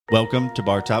Welcome to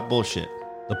Bar Top Bullshit.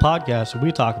 The podcast where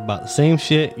we talk about the same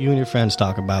shit you and your friends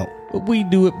talk about. But we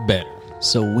do it better.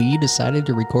 So we decided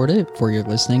to record it for your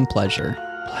listening pleasure.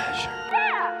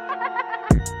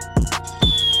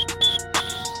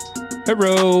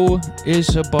 Hello,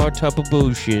 it's a bar top of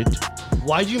bullshit.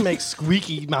 Why'd you make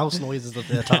squeaky mouse noises at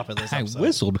the top of this I episode?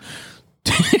 whistled.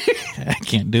 I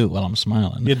can't do it while I'm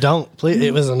smiling. You don't. Please,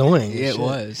 it was annoying. It Shit.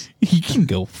 was. You can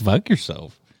go fuck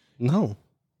yourself. No,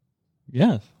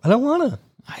 Yeah, I don't want to.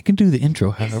 I can do the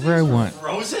intro however I want.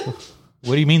 Frozen?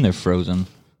 What do you mean they're frozen?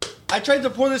 I tried to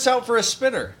pour this out for a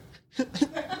spitter.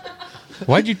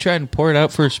 Why'd you try and pour it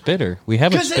out for a spitter? We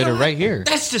have a spitter right here.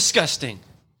 That's disgusting.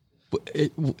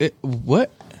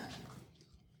 What?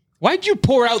 Why'd you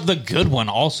pour out the good one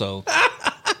also?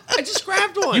 I just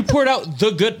grabbed one. You poured out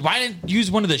the good. Why didn't you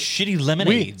use one of the shitty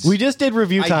lemonades? We just did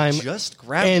review I time, just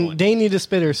grabbed and one. Dane needed a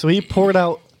spitter, so he poured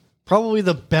out probably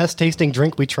the best tasting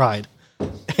drink we tried.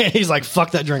 And he's like,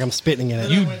 "Fuck that drink! I'm spitting in it."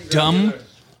 You dumb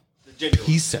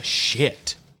piece of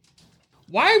shit.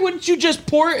 Why wouldn't you just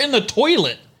pour it in the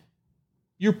toilet?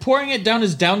 You're pouring it down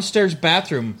his downstairs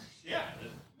bathroom. Yeah.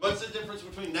 What's the difference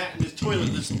between that and this toilet?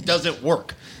 This doesn't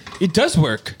work. It does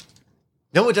work.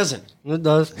 No, it doesn't. It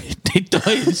does. It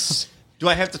does. Do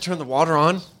I have to turn the water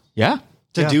on Yeah.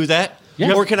 to Yeah. do that?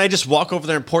 Yeah. Or can I just walk over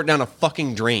there and pour it down a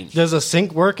fucking drain? Does a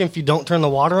sink work if you don't turn the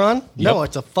water on? No, Yep.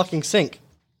 it's a fucking sink.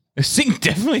 A sink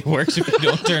definitely works if you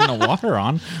don't turn the water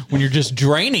on when you're just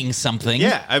draining something.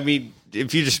 Yeah, I mean,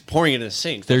 if you're just pouring it in a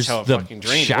sink, that's There's how a the fucking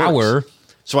drain shower. works.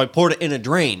 So I poured it in a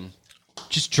drain.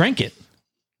 Just drink it.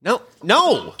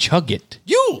 No, Chug it.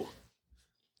 you.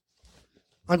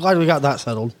 I'm glad we got that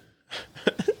settled.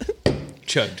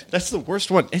 Chugged. That's the worst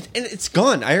one, and it's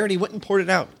gone. I already went and poured it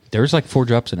out, There's like 4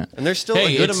 drops in it. and there's still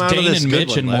Hey, a good it's amount Dane of this and good Mitch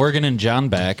one and left. Morgan and John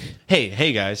back.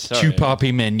 Hey guys, sorry.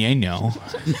 Chupapi Meneno.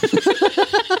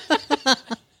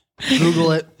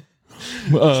 Google it.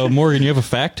 Morgan, you have a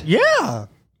fact? Yeah,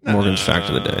 Morgan's fact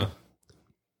of the day.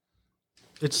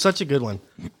 it's such a good one.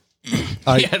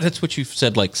 Yeah, that's what you've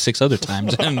said like 6 other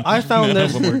times. And I found none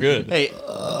this. of them were good. Hey,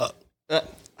 I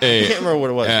can't remember what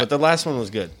it was, but the last one was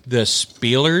good. The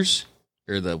Spielers,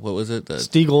 or the, what was it? The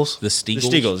Stiegels. The Stiegels.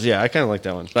 The Stiegels, yeah, I kind of like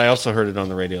that one. But I also heard it on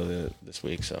the radio this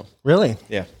week, so Really?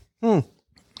 yeah.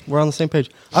 We're on the same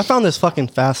page. I found this fucking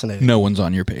fascinating. No one's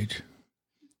on your page.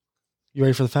 You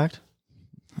ready for the fact?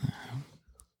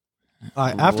 All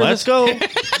right, after Let's this,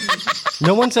 go.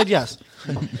 no one said yes.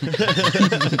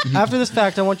 After this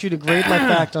fact, I want you to grade my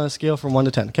fact on a scale from 1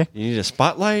 to 10, okay? You need a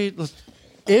spotlight.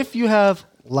 If you have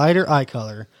lighter eye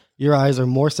color, your eyes are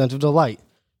more sensitive to light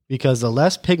because you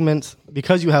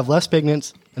have less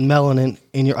pigments and melanin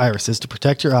in your irises to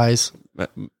protect your eyes.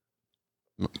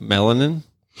 Melanin?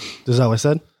 Is that what I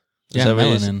said? Yeah, that what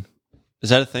it is? melanin. Is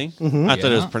that a thing? I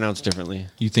thought it was Yeah. pronounced differently.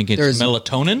 You think it's There's-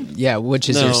 melatonin? Yeah, which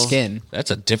is No. your skin.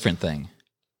 That's a different thing.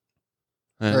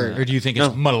 Or- Or do you think it's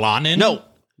melanin? No.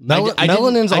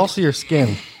 Melanin's also your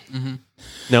skin.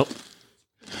 Nope.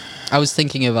 I was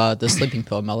thinking of the sleeping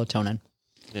pill, melatonin.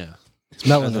 Yeah. It's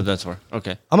That's what melanin. that's for.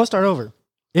 Okay. I'm going to start over.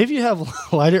 If you have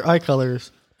lighter eye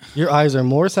colors, your eyes are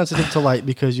more sensitive to light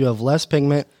because you have less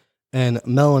pigment and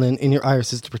melanin in your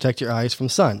irises to protect your eyes from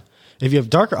sun. If you have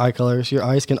darker eye colors, your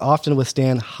eyes can often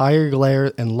withstand higher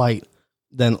glare and light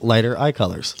than lighter eye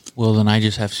colors. Well, then I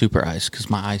just have super eyes because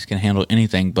my eyes can handle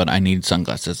anything, but I need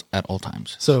sunglasses at all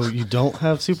times. So you don't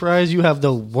have super eyes. You have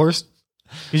the worst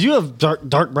because you have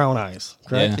dark brown eyes,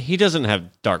 correct? Yeah. He doesn't have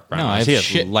dark brown No, I eyes. have He has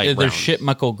shit. light They're brown. shit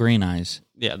muckle green eyes.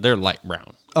 Yeah, they're light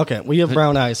brown. Okay, well you have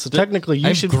brown eyes. So technically I you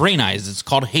have should. green eyes. It's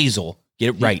called hazel. Get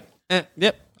it right. Yep. I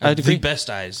have I'd the agree. best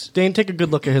eyes. Dane, take a good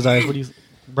look at his eyes. What do you?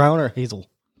 Brown or hazel?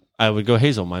 I would go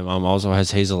hazel. My mom also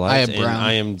has hazel eyes. I have and brown.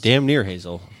 I am damn near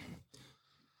hazel,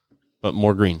 but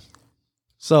more green.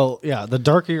 So yeah, the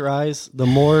darker your eyes, the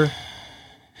more.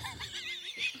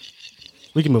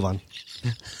 We can move on.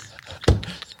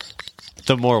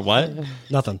 The more what?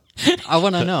 Nothing. I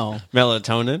want to know.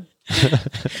 Melatonin.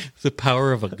 The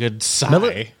power of a good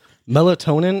sigh.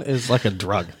 Melatonin is like a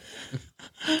drug.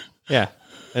 Yeah,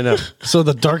 I know. So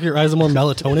the darker your eyes, the more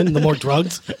melatonin, the more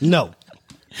drugs? No.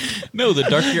 No, the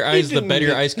darker your eyes, the better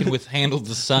your eyes can withhandle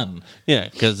the sun. Yeah,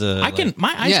 because I can.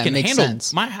 My eyes Yeah, it can makes handle.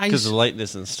 sense. My because eyes. of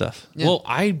lightness and stuff. Well,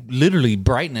 I literally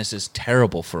brightness is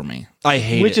terrible for me. I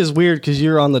hate Which it. is weird because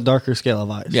you're on the darker scale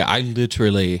of eyes. Yeah, I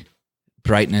literally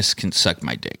brightness can suck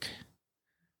my dick.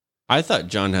 I thought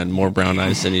John had more brown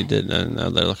eyes than he did, and now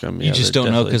they're looking at me. You just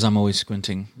don't know because I'm always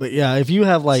squinting. But yeah, if you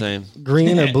have like Same.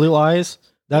 green or blue eyes,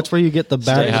 that's where you get the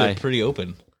Stay bad. high. They're pretty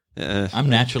open. Yeah, I'm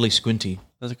naturally squinty.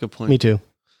 that's a good point. Me too.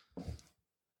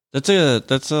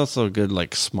 That's also a good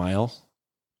like smile.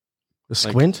 The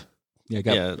squint?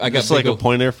 Yeah, I got just like a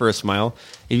pointer for a smile.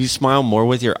 If you smile more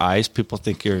with your eyes, people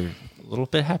think you're a little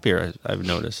bit happier. I've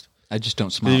noticed. I just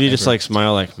don't smile. If you just like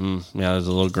smile, like yeah, there's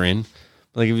a little grin.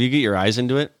 Like if you get your eyes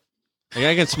into it, like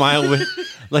I can smile with,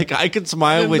 like I can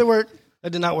smile with. That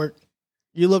did not work.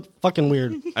 You look fucking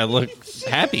weird. I look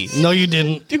happy. No, you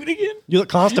didn't. Do it again. You look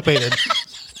constipated.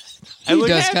 He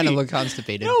does kind of look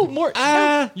constipated. No, more.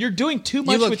 You're doing too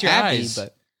much you look with your happy, eyes.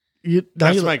 but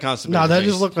That's my constipated. No, that face.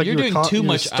 just looked like You're doing too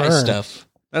much eye stuff.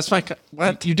 That's my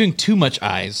what? You're doing too much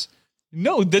eyes.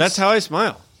 No, that's how I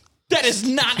smile. That is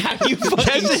not how you fucking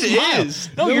Yes, it smile. is.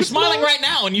 No, you're it's smiling not. right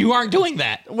now, and you aren't doing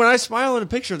that. When I smile in a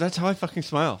picture, that's how I fucking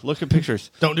smile. Look at pictures.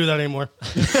 Don't do that anymore.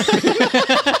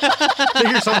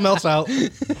 Figure something else out.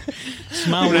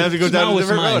 Smile. I'm gonna have to go down a with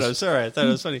different some road. eyes. I'm sorry. I thought it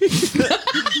was funny.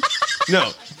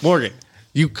 No, Morgan,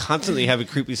 you constantly have a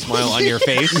creepy smile on your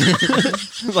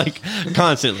face, like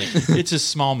constantly. It's a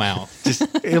small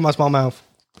mouth. In my small mouth.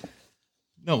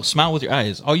 No, smile with your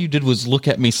eyes. All you did was look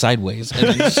at me sideways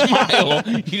and then smile.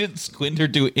 You didn't squint or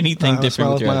do anything I'll different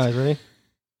smile with your my eyes. eyes. Ready?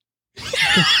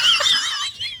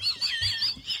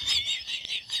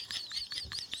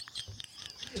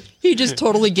 he just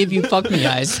totally gave you fuck me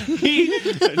eyes.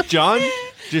 John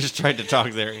just tried to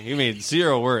talk there. He made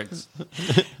 0 words.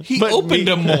 He opened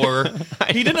them more.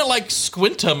 He didn't like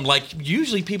squint them like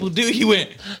usually people do. He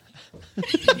went.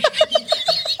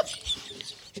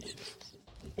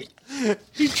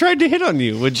 He tried to hit on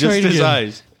you with just his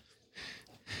eyes.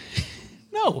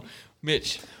 No,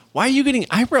 Mitch. Why are you getting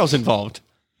eyebrows involved?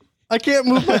 I can't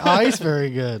move my eyes very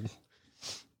good.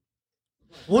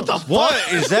 What the fuck?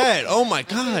 What is that? Oh my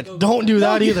god! Don't do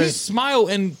that You either. smile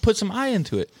and put some eye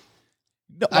into it.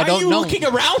 No, why I don't are you know. looking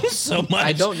around so much?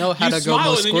 I don't know how you to go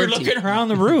smile most and then you're squirty. looking around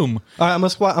the room. All right, I'm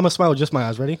gonna smile with just my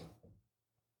eyes. Ready?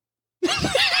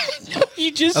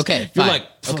 You just Okay, You're fine.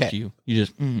 like fuck Okay. you. You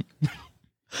just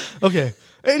Okay.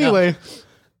 Anyway,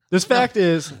 this fact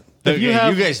is, if Okay, you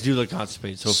have you guys do look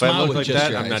constipated. So if Smile I look with like just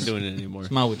that, your I'm not eyes. doing it anymore.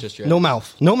 smile with just your no eyes.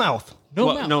 mouth, no mouth. No,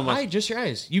 Well, mouth. no mouth. Eye, just your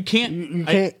eyes. You can't. You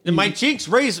can't. And my cheeks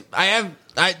raise.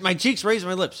 My cheeks raise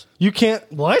my lips. You can't.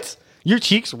 What? Your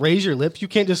cheeks raise your lips. You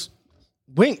can't just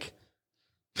wink.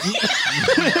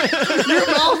 Your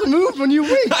mouth moves when you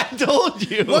wink. I told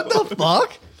you. What the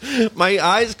fuck? My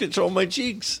eyes control my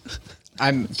cheeks.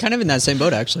 I'm kind of in that same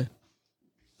boat, actually.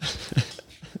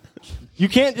 You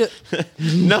can't just.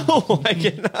 No, I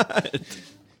cannot.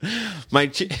 My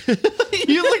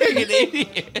you look like an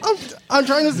idiot. I'm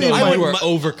trying to say. No, like, you are mu-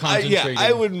 over concentrating.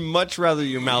 I would much rather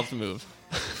your mouth move.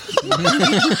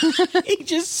 He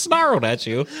just snarled at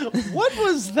you. What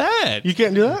was that? you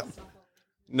can't do that.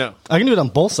 No, I can do it on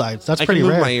both sides. That's I pretty can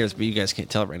move rare. my ears, but you guys can't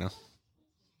tell it right now.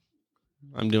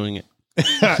 I'm doing it.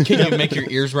 Can you make your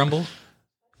ears rumble?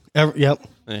 Yep.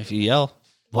 And if you yell,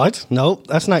 What? Nope.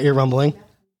 That's not ear rumbling.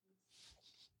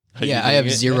 Yeah, I have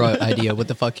zero idea what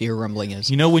the fuck ear rumbling is.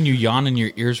 You know when you yawn and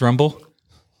your ears rumble?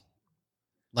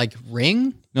 Like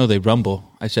ring? No, they rumble.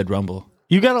 I said rumble.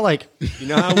 You gotta like. you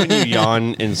know how when you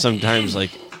yawn and sometimes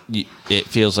like it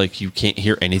feels like you can't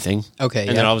hear anything. Okay,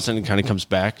 and then all of a sudden it kind of comes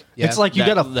back. Yeah. It's like you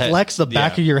That- gotta that- flex the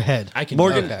back yeah. of your head. I can.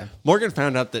 Morgan Okay. Morgan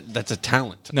found out that that's a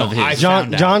talent. No, of his. I John.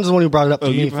 found out. John's the one who brought it up to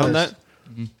Oh, me you found first.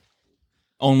 that?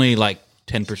 Only like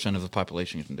 10% of the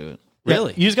population can do it. Yeah,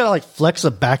 Really? you just gotta like flex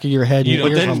the back of your head. You and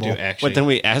don't ears have to rumble. actually. But then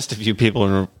we asked a few people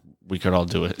and we could all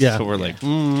do it. Yeah. So we're like, I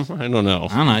don't know.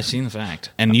 I don't know. I've seen the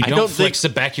fact. And you I don't, don't flex the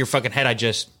back of your fucking head.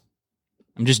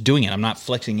 I'm just doing it. I'm not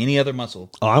flexing any other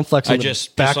muscle. Oh, I'm flexing. I the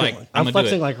just back. like, I'm I'm gonna do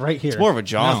flexing it. like right here. It's more of a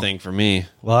jaw No. thing for me.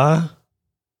 What?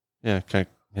 Yeah. Okay.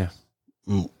 Yeah.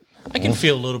 I can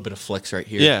feel a little bit of flex right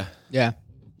here. Yeah. Yeah.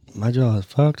 My jaw is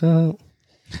fucked up.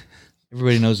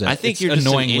 Everybody knows that. I think It's you're just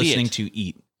annoying an idiot. listening to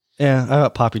eat. Yeah, I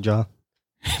got poppy jaw.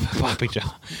 Poppy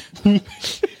jaw.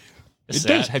 Is It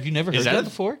does. Have you never heard that that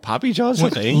before? Poppy jaw's a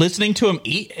thing? Listening to him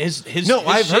eat his No, his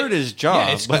I've shit- heard his jaw.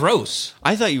 Yeah, it's but gross.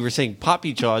 I thought you were saying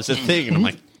poppy jaw is a thing, and I'm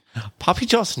like, poppy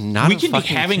jaw's not. We a can be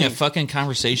fucking having thing. a fucking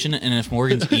conversation, and if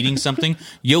Morgan's eating something,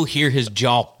 you'll hear his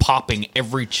jaw popping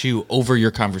every chew over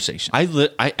your conversation.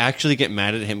 I actually get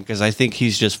mad at him because I think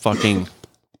he's just fucking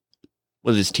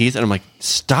with his teeth, and I'm like,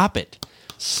 stop it.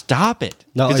 Stop it.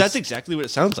 No, Because it's- that's exactly what it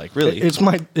sounds like, really.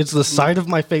 It's the side of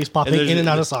my face popping there's- in and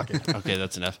out of socket. Okay,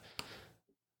 that's enough.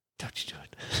 Don't you do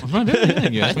it. I'm not doing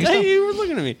anything. You asked me to stop. You were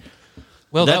looking at me.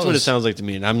 Well, That's that what it was- sounds like to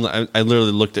me. And I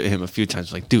literally looked at him a few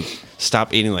times like, dude,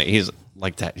 stop eating like he's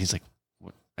like that. He's like,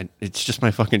 what? It's just my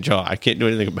fucking jaw. I can't do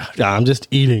anything about it. Yeah, I'm just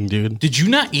eating, dude. Did you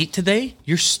not eat today?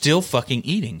 You're still fucking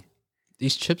eating.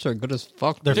 These chips are good as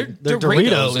fuck. They're They're Doritos.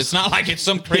 Doritos. It's not like it's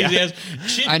some crazy ass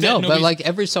shit. I that know, but nobody's- like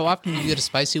every so often you get a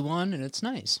spicy one and it's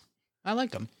nice. I like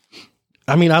them.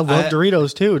 I mean, I love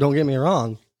Doritos too. Don't get me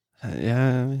wrong.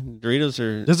 Yeah, I mean, Doritos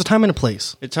are. There's a time and a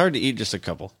place. It's hard to eat just a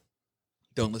couple.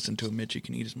 Don't listen to him, Mitch. You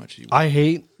can eat as much as you want. I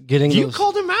hate getting You those.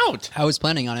 called him out. I was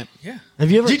planning on it. Yeah. Have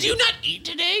you ever? Did you not eat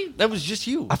today? That was just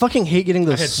you. I fucking hate getting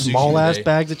those had sushi small ass today.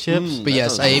 bags of chips. But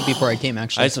yes, I ate before I came, I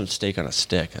actually. had some steak on a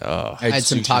stick. Oh, I had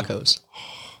some sushi. tacos.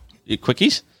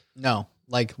 Quickies. No,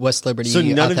 like West Liberty. So none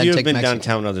of you have authentic been Mexican.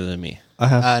 downtown other than me. I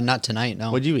have Not tonight,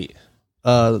 no. What'd you eat?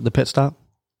 the pit stop.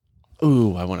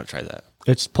 Ooh, I want to try that.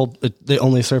 It's pulled. They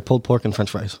only serve pulled pork and French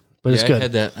fries, but it's Yeah,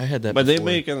 good. I had that. But they before.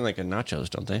 make it like a nachos,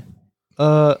 don't they?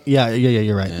 Yeah.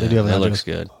 You're right. they do have that nachos. looks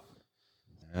good.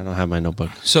 I don't have my notebook.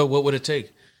 So what would it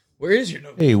take? Where is your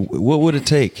notebook? Hey, what would it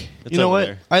take? It's You know over what?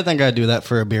 there. I think I'd do that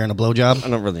for a beer and a blowjob. I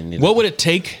don't really need What it. would it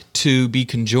take to be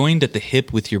conjoined at the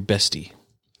hip with your bestie?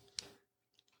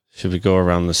 Should we go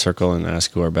around the circle and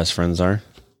ask who our best friends are?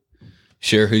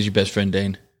 Sure. Who's your best friend,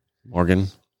 Dane? Morgan,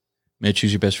 Mitch,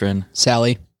 who's your best friend?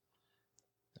 Sally.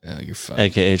 You're fine.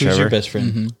 a.k.a. Who's Trevor. your best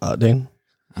friend? Dane.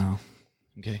 Oh,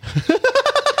 okay.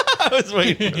 I was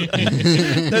waiting.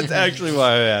 That's actually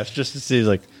why I asked, just to see,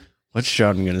 like, what's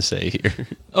Sean going to say here?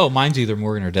 Oh, mine's either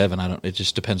Morgan or Devin. I don't. It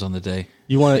just depends on the day.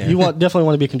 You want definitely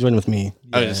want to be conjoined with me.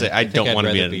 I was going to say, I think don't I'd want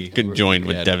to rather be conjoined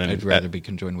with Devin. I'd rather be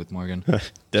conjoined with Morgan.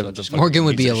 Devin's a fucking Morgan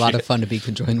would piece be a of lot shit. of fun to be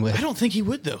conjoined with. I don't think he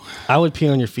would though. I would pee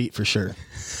on your feet for sure.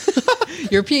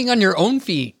 You're peeing on your own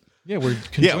feet. Yeah, we're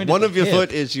conjoined. Yeah, at one the of your hip.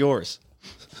 foot is yours.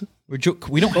 We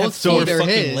don't have Both four feet are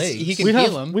fucking his. legs. He can We'd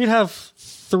feel them. we'd have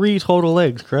 3 total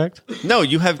legs, correct? No,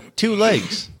 you have 2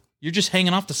 legs. You're just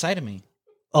hanging off the side of me.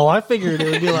 Oh, I figured it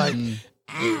would be like,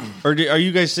 Or are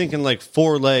you guys thinking like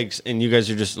 4 legs and you guys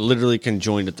are just literally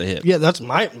conjoined at the hip? yeah, that's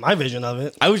my vision of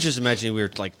it. I was just imagining we were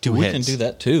like 2 We heads. can do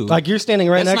that too. Like you're standing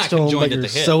right That's next not to him, conjoined but at you're the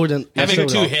hip. sewed in. Having sewed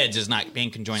 2 on. heads is not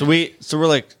being conjoined. So we're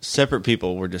like separate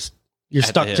people. We're just You're at the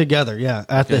stuck hip. together, yeah,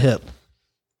 at the hip.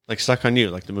 like Stuck on You,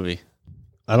 like the movie.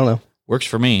 I don't know. Works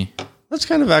for me. That's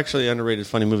kind of actually an underrated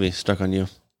funny movie, Stuck on You.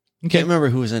 Can't remember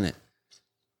who was in it.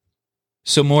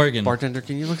 So Morgan, Bartender,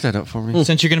 can you look that up for me?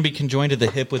 since you're going to be conjoined at the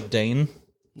hip with Dane,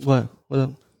 What? what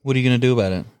are you going to do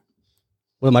about it?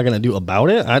 What am I going to do about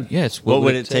it? Yeah, it's What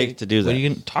would it take to do What that? are you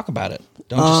going to talk about it?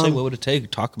 Don't just say what would it take.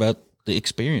 Talk about the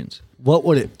experience. What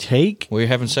would it take? While you're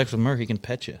having sex with Murr, he can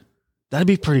pet you. That'd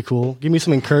be pretty cool. Give me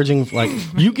some encouraging, like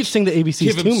you could sing the ABCs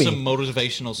Give to him me. some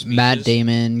motivational speeches. Matt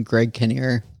Damon, Greg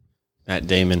Kinnear. Matt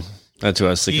Damon. That's who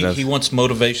I was thinking of. He wants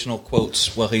motivational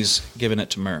quots while he's giving it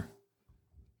to Murr.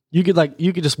 You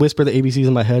could just whisper the ABCs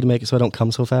in my head and make it so I don't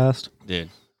come so fast. Dude,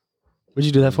 Would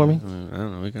you do that for me? I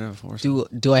don't know. We can have 4.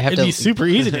 Do I have It'd be to? super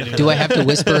easy to do. Do I have to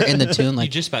whisper in the tune You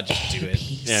like? just about just do it.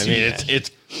 Yeah, I mean,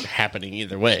 it's happening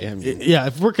either way. I mean, Yeah,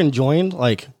 if we're conjoined,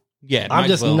 like Yeah, I'm might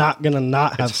just as well. not gonna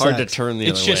not have it's hard sex. to turn the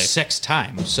It's other just way. sex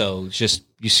time, so it's just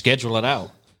you schedule it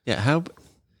out. Yeah, how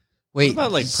Wait,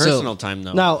 about like so- personal time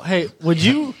though? Now, hey, would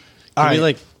you? All Can we right,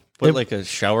 like put If- like a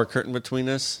shower curtain between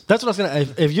us? that's what I was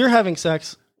gonna. If you're having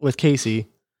sex with Casey,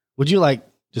 would you like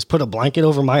just put a blanket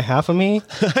over my half of me?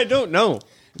 I don't know.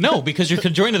 No, because you're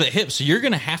conjoined to the hip, so you're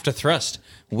gonna have to thrust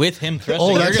with him thrusting.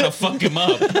 Oh, You're that's- gonna fuck him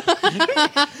up.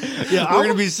 Yeah, We're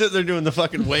gonna be sitting there doing the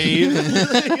fucking wave.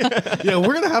 yeah,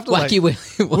 we're gonna have to wacky,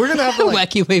 we're gonna have to, like-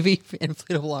 wacky wavy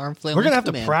inflatable arm flail. we're gonna have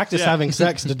to man. practice having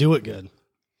sex to do it good.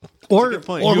 Or good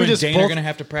point. or You we and just Dane both, are gonna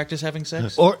have to practice having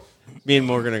sex. or Me and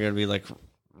Morgan are gonna be like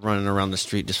running around the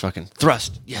street, just fucking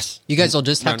thrust. Yes. You guys will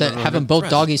just have No, to no, have no, them both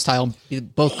thrust. doggy style, be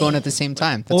both going at the same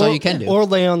time. That's or, all you can do. Or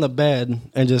lay on the bed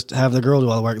and just have the girl do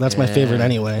all the work. That's my favorite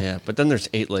anyway. Yeah, but then there's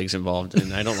 8 legs involved,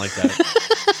 and I don't like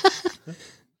that.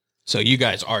 So you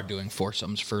guys are doing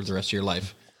foursomes for the rest of your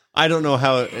life I don't know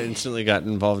how it instantly got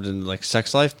involved in like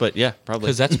sex life, but yeah, probably.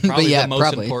 because that's probably yeah, the most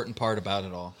probably. important part about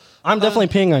it all. I'm definitely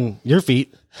peeing on your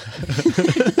feet.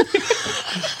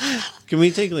 Can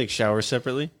we take like showers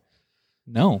separately?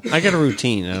 No, I got a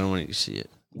routine. I don't want you to see it.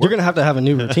 You're gonna have to have a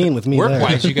new routine with me. work there.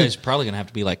 wise, you guys are probably gonna have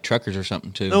to be like truckers or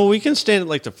something too. No, we can stand at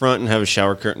like the front and have a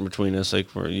shower curtain between us, like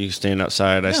where you stand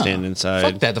outside, I No, stand inside.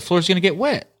 Fuck that. The floor's gonna get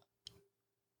wet.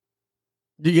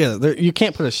 Yeah, you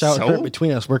can't put a shower So? curtain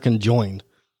between us. We're conjoined.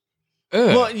 Ugh.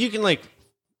 Well, you can like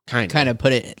kind of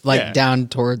put it like Yeah. down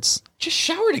towards. Just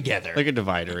shower together. like a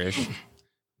divider ish.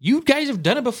 You guys have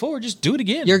done it before. Just do it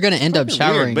again. You're gonna end up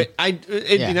showering. but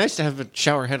it'd Yeah. be nice to have a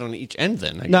shower head on each end.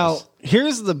 Then I Now, guess.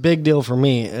 here's the big deal for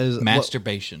me: is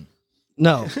masturbation.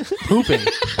 no pooping.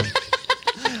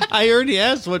 I already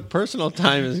asked what personal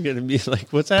time is going to be like.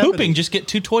 What's happening? Pooping. Just get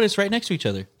 2 toilets right next to each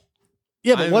other.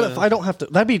 Yeah, but what I'm, if I don't have to?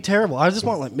 That'd be terrible. I just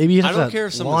want like maybe you I have don't that care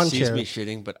if someone lawn sees chair. me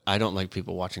shitting, but I don't like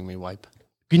people watching me wipe.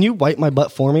 Can you wipe my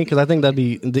butt for me? Because I think that'd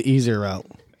be the easier route.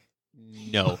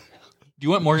 No. Do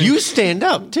you want Morgan? You stand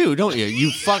up too, don't you?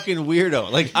 You fucking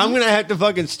weirdo. Like I'm gonna have to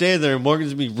fucking stand there, and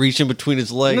Morgan's gonna be reaching between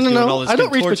his legs. Doing all this I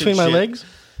don't reach contortion between my shit.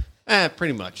 legs.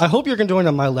 Pretty much. I hope you're conjoined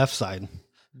on my left side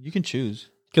You can choose.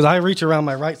 because I reach around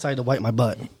my right side to wipe my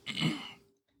butt.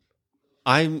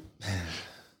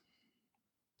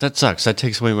 That sucks. That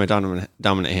takes away my dominant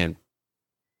hand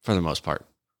for the most part.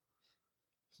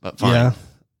 But fine.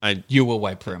 Yeah. You will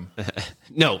wipe for him.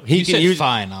 No, he You can said use.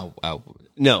 fine.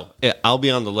 I'll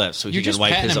be on the left, so he You're can just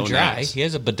wipe patting his him own dry. ass. He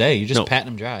has a bidet. You're just No. patting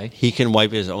him dry. He can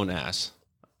wipe his own ass.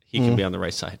 He can be on the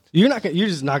right side. You're not. You're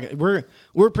just not. We're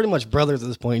pretty much brothers at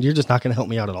this point. You're just not going to help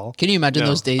me out at all. Can you imagine No.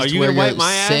 those days Are you where gonna wipe you're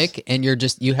my ass? sick and you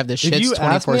have the If shits you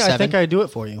ask me, I think 24/7? I'd do it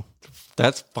for you.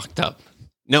 That's fucked up.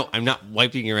 No, I'm not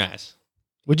wiping your ass.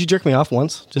 Would you jerk me off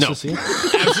once just No. to see?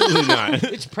 Absolutely not.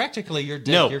 It's practically your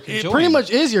dick. No. You're It conjoined. pretty much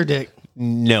is your dick.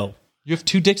 No. You have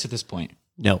 2 dicks at this point.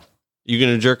 No. You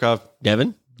gonna jerk off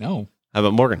Devin? No. How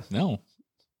about Morgan? No.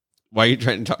 Why are you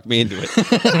trying to talk me into it?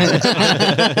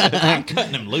 I'm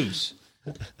cutting him loose.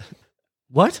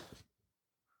 What?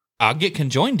 I'll get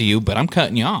conjoined to you, but I'm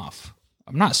cutting you off.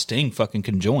 I'm not staying fucking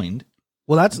conjoined.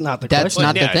 Well, that's not the That's question.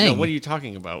 not the thing. No, what are you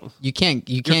talking about? You can't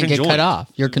get conjoined. cut off.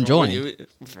 You're conjoined.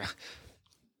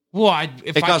 Well,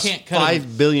 if It I costs can't cut him,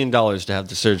 $5 billion to have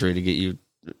the surgery to get you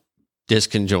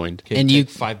disconjoined. okay, And take you-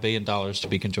 $5 billion to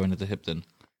be conjoined at the hip. Then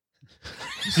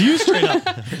So you straight up,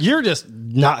 you're just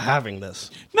not having this.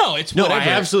 no, it's No, whatever.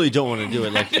 I absolutely don't want to do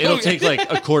it. Like it'll take like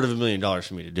 $250,000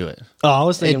 for me to do it. Oh, I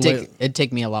was thinking It'd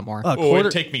take me a lot more. a Oh, quarter,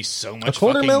 it'd take me so much a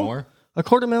quarter fucking mil, more. a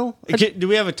quarter mil. Do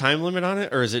we have a time limit on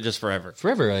it, or is it just forever?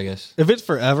 Forever, I guess. If it's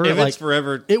forever, If like it's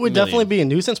forever, it would million. definitely be a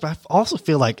nuisance. But I also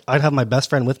feel like I'd have my best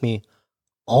friend with me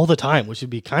all the time, which would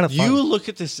be kind of fun. You look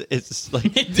at this. It's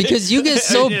like Because you get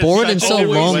so It's bored such and so always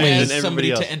lonely. when Has everybody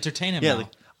somebody else. to entertain him. yeah. now. Like,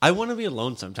 I want to be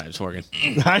alone sometimes, Morgan.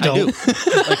 I don't.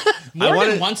 Morgan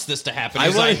wanna- wants this to happen. I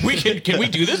He's wanna- like, can we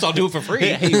do this? I'll do it for free.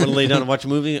 Hey, you want to lay down and watch a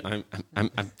movie?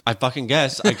 I fucking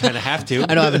guess. I kind of have to.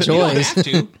 I don't have a You don't choice. have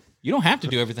to. You don't have to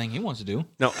do everything he wants to do.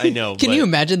 No, I know. Can but you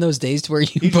imagine those days to where you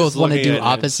he's both just want to looking do at it in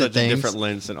opposite such a things? different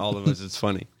lens than all of us. It's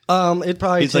funny. It'd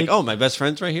probably He's take like, oh, my best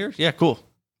friend's right here. Yeah, cool.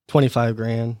 25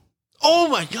 grand, Oh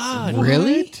my god.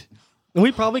 Really? and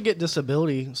we'd probably get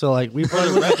disability. So like, we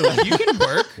probably would have to. You can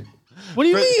work. What do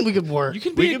you mean we could work? You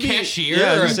can We be a could be- cashier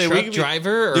yeah, I was or gonna a say, we truck could be-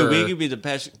 driver. Dude, or, we could be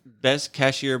the best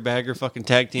cashier bagger fucking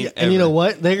tag team ever. And you know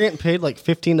what? They're getting paid like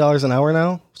 $15 an hour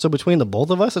now. So between the both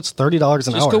of us, it's $30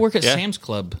 an just hour. go work at Yeah. Sam's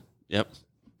Club. Yep.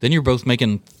 Then you're both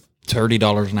making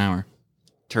 $30 an hour.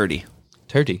 Turdy.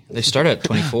 30. They start at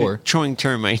 24. Throwing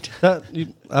termite. That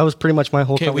was pretty much my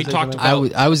whole Okay, we conversation. talked there.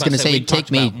 about. I was gonna said say, we take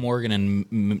talked me- about Morgan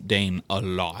and Dane a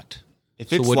lot. If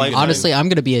So it's what do you like Honestly, I'm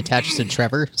going to be attached to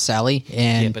Trevor, Sally,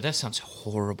 and Yeah, but that sounds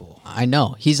horrible. I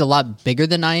know he's a lot bigger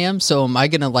than I am. So am I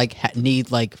going to like need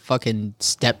like fucking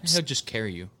steps? He'll just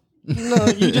carry you. No,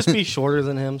 you just be shorter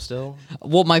than him still.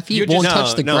 Well, my feet You're won't just-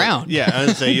 touch the ground. Yeah, I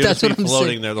would say you'll That's just be what I'm floating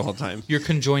saying. there the whole time. You're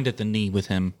conjoined at the knee with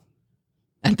him.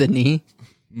 At the knee.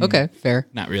 Okay, fair.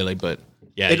 Not really, but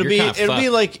yeah, It'll you're be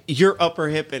kinda like your upper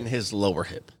hip and his lower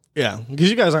hip. Yeah, because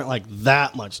you guys aren't like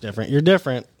that much different. You're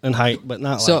different in height, but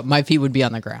not So like my feet would be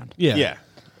on the ground. yeah. Yeah.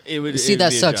 It would See, it would that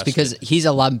be sucks adjusted. because he's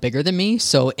a lot bigger than me.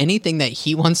 So anything that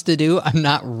he wants to do, I'm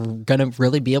not gonna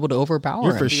really be able to overpower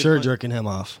You're him. for sure jerking him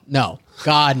off. No,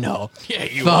 God, no. Yeah,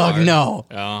 you Fuck are. no.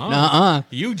 Uh-huh.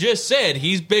 You just said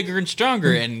he's bigger and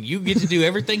stronger, and you get to do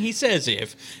everything he says.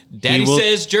 If Daddy will-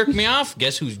 says jerk me off,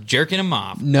 guess who's jerking him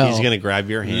off? No, he's gonna grab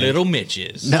your hand. Little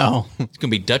Mitch's. no. It's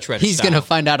gonna be Dutch Reddish. He's gonna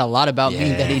find out a lot about me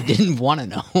that he didn't want to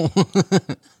know.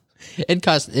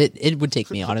 It would take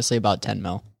me honestly about 10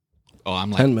 mil. Oh,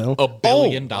 I'm like 10 mil? $1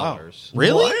 billion.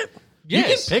 Really? Yes.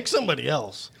 You can pick somebody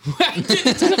else.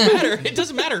 It doesn't matter. It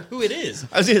doesn't matter who it is.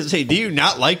 I was gonna say, do you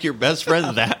not like your best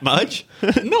friend that much?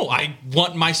 No, I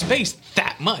want my space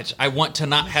that much. I want to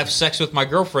not have sex with my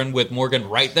girlfriend with Morgan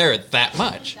right there that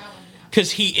much.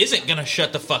 Because he isn't going to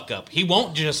shut the fuck up. He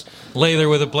won't just lay there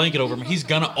with a blanket over him. He's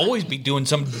going to always be doing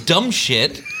some dumb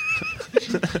shit.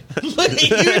 Like,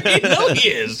 you know he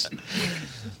is.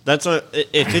 That's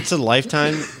if it's a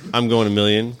lifetime, I'm going $1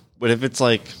 million. But if it's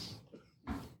like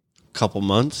a couple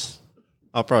months,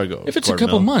 I'll probably go. If it's a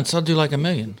couple months, I'll do like $1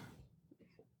 million.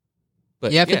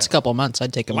 But Yeah, if it's a couple months,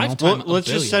 I'd take a mil. Lifetime. Well, let's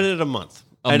just set it a month.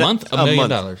 A month, $1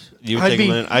 million. You would I'd take be- $1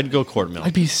 million. I'd go $250,000.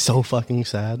 I'd be so fucking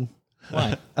sad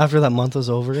Why? after that month is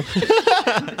over.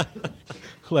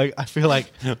 Like I feel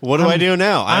like What do I do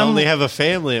now? I I'm- only have a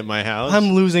family at my house.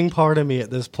 I'm losing part of me at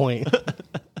this point.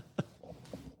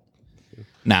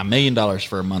 Nah, $1 million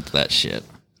for a month of that shit.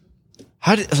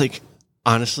 How did like?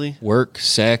 Honestly, Work,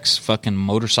 sex, fucking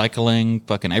motorcycling,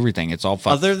 fucking everything. It's all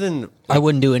fucking. other than I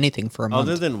wouldn't do anything for a month.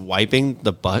 other than wiping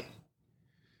the butt,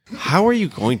 how are you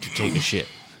going to take a shit?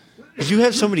 If you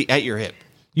have somebody at your hip,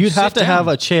 You'd have to down. have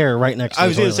a chair right next to I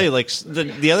was the going to say, toilet.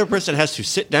 like, the other person has to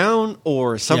sit down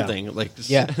or something. Like,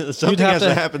 Yeah. something You'd have has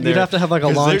to happen there. you'd have to have, like, a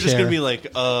 'Cause lawn They're just chair. going to be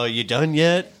like, you done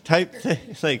yet? Type thing.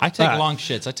 Like, I take Ah. long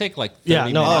shits. I take like 30 Yeah,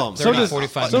 no. minutes, Oh, 30, so does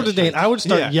 45 so minutes. does Dane. I would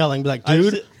start Yeah. yelling, be like, I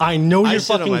dude, sit- I know I you're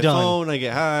sit on fucking my done. phone. I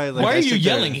get high. Like, Why I are you sit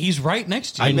there. yelling? He's right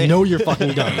next to I you. know you're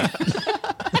fucking done.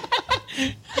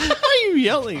 Why are you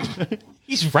yelling?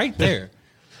 He's right there.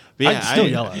 But I'd still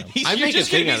yell at him. I You're make a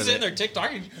just going thing to out be of sitting it. there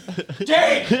TikTok.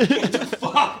 Dang! Get the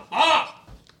fuck up!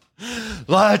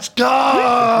 Let's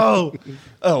go.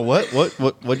 Oh,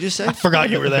 what'd you say? I forgot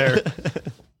you were there.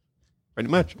 Pretty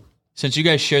much. Since you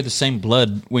guys share the same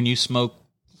blood, when you smoke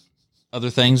other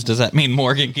things, does that mean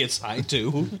Morgan gets high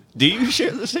too? Do you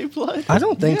share the same blood? I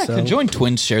don't think so. Conjoined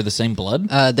twins share the same blood.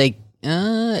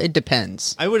 It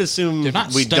depends. I would assume They're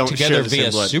not we stuck don't together share the via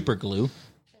same blood. super glue.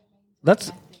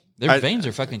 That's Their I- veins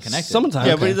are fucking connected. sometimes.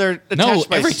 Yeah, but they're attached No,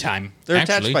 by every time, They're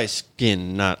actually. attached by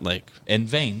skin, not like. And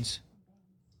veins.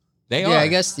 They Yeah, are. I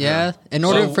guess. Yeah. In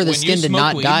order So for the when you skin to smoke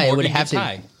not weed, die, it would Morgan have gets to.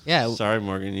 high. Yeah. Sorry,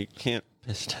 Morgan, you can't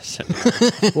piss test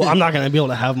it. well, I'm not going to be able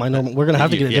to have my normal. We're going to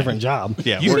have to get a Yeah. different job.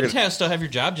 Yeah, You we're can gonna, still have your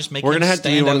job. Just make we're them gonna have to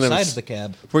be stand one of them outside s- of the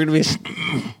cab. we're gonna be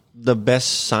the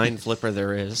best sign flipper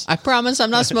there is. I promise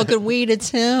I'm not smoking weed. It's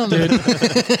him.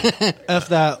 F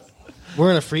that.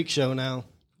 We're in a freak show now.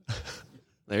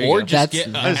 There you Or go. just That's-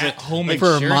 get That's an it. at-home Like,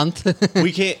 for a insurance. month.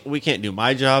 we can't do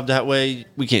my job that way.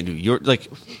 We can't do your like.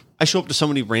 I show up to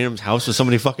somebody random's house with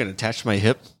somebody fucking attached to my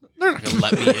hip. They're not gonna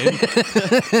let me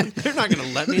in. They're not gonna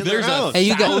let me in their There's a- house. Hey,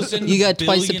 you got 1,000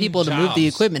 twice the billion people to move the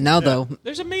jobs. equipment now, though.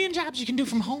 There's a million jobs you can do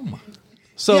from home.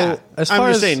 So Yeah, as I'm far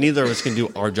just as saying, neither of us can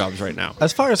do our jobs right now.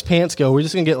 as far as pants go, we're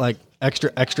just going to get like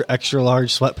extra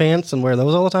large sweatpants and wear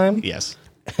those all the time. Yes.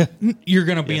 You're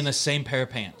going to be in the same pair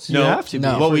of pants. You have to.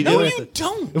 No. be. What we No, do? you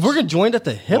don't. If we're joined at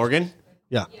the hip, Morgan.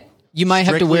 yeah. You might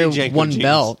have to Strictly wear Janko one jeans.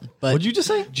 belt, but What'd you just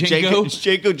say? Jenko.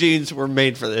 Janko jeans were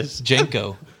made for this.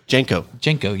 Jenko. Janko.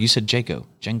 Jenko. You said Janko.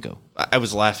 Jenko. I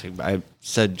was laughing, but I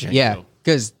said Janko. yeah,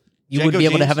 because you Janko would be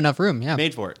able to jeans? have enough room. Yeah.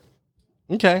 Made for it.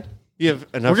 Okay. You have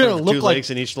enough We're gonna for look two like- legs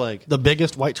in each leg. The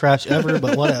biggest white trash ever,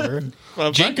 but whatever.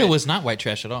 Well, Jenko was not white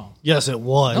trash at all. Yes, it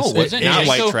was. No, it wasn't. not Jenko-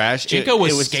 white trash. Jenko It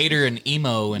was, was- skater and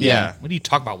emo. And Yeah. What do you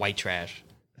talk about white trash?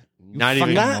 not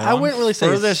even I wouldn't really say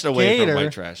furthest away skater, from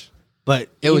white trash. but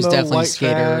It was emo, definitely white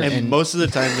skater trash. And most of the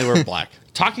time they were black.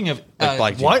 Talking of Like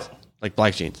black jeans. what? Like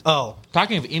black jeans. Oh,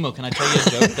 talking of emo, can I tell you a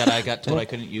joke that I got told I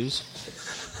couldn't use?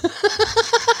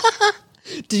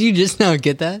 Did you just now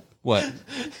get that? What?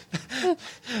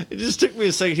 It just took me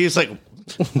a second. He was like,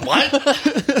 "What?"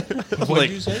 What Like-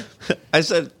 did you say? I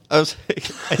said, I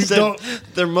said Don't-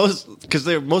 they're most of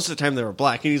the time they were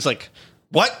black, and he's like,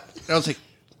 "What?" And I was like,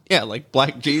 "Yeah, like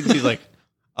black jeans." He's like,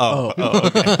 "Oh,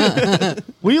 okay."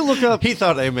 will you look up? He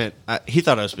thought I meant he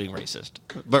thought I was being racist,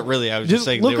 but really I was just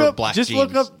saying look they were up. black Just jeans.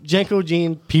 look up Janko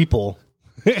Jean people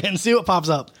and see what pops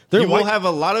up. They're You white. will have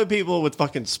a lot of people with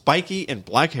fucking spiky and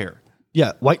black hair.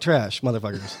 yeah, white trash,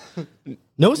 motherfuckers.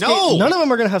 No, No! none of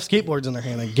them are gonna have skateboards in their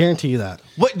hand. I guarantee you that.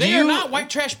 What They are not white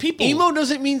trash people. Emo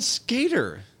doesn't mean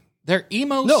skater. They're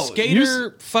emo, No,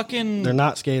 skater, fucking. They're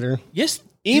not skater. Yes,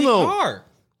 Emo. They are.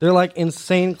 They're like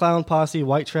insane clown posse,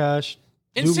 white trash,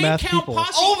 do Insane meth Count people.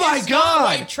 Posse Oh my is God. not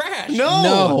white trash.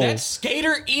 No. That's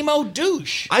skater emo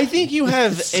douche. I think you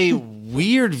have a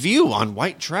weird view on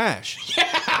white trash.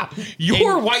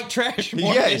 You're white trash.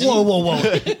 Morgan. Yes. Whoa, whoa, whoa!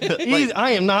 Easy,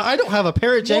 I am not. I don't have a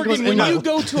pair of Jankos Morgan, in when my. you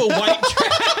go to a white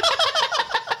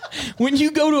trash, when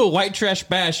you go to a white trash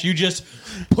bash, you just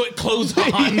put clothes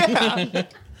on.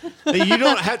 You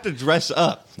don't have to dress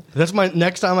up. That's my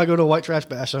next time I go to a white trash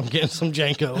bash. I'm getting some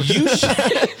Jankos. You should.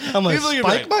 I'm gonna People are spike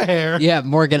like- my hair. Yeah,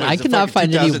 Morgan, I is it cannot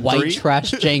fucking find any 2003? white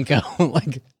trash Janko.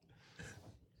 Like,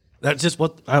 That's just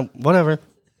what. Whatever.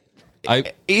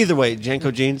 I Either way, Janko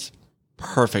jeans,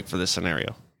 perfect for this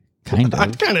scenario. kind I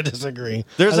kind of disagree.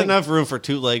 There's I think- enough room for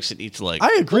two legs in each leg.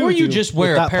 I agree. Or with you just with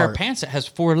wear a that pair part. of pants that has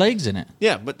 4 legs in it.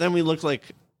 yeah, but then we look like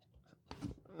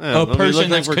I A don't know, we person look like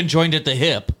that's we're- conjoined at the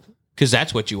hip, because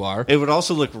that's what you are. It would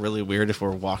also look really weird if we're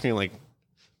walking like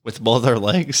with both our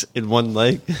legs in one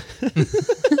leg.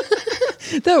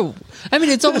 no, I mean,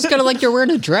 it's almost kind of like you're wearing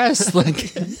a dress.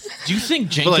 Like, Do you think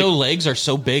Janko like- legs are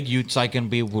so big it's like going to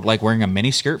be like wearing a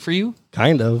mini skirt for you?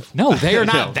 Kind of. No, they are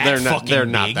not No, that they're not. fucking They're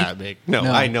big. not that big. No,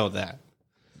 No. I know that.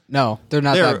 no, they're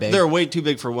not They're that big. they're way too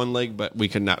big for one leg, but we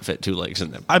could not fit two legs in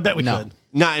them. I bet we No. could.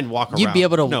 Not and walk around. You'd be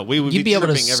able to. No, we would You'd be able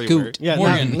to tripping everywhere. scoot. Yeah,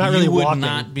 Morgan, not really you would walking.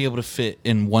 not be able to fit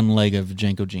in one leg of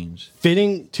Janko jeans.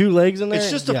 Fitting 2 legs in there.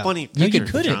 It's just a Yeah. funny No, you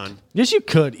picture, couldn't. John. Yes, you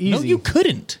could. Easy. No, you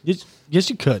couldn't. Yes,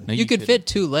 you could. No, You could couldn't. fit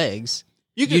 2 legs.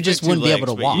 You could You just fit 2 wouldn't be able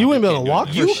legs, to but walk. You wouldn't be able to can't walk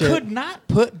do for You shit. could not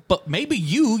put, but maybe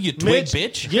you twig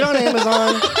bitch. Get on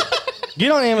Amazon. Get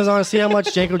on Amazon and see how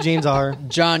much Janko jeans are.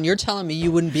 John, you're telling me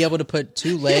you wouldn't be able to put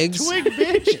 2 legs Twig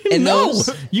bitch. in No, those?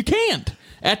 you can't.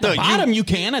 At the No, you- bottom, you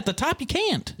can. At the top, you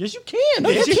can't. Yes, you can.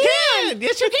 Yes, you can.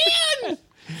 Yes, you can.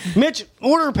 Mitch,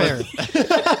 order a pair.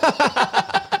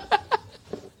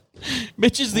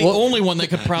 Mitch is the What- only one that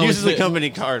could probably Uses the fit. company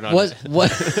card on What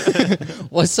it.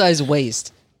 what size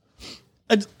waist?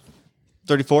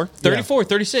 34? 34,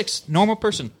 36, normal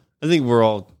person. I think we're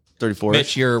all 34.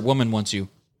 Mitch, your woman wants you.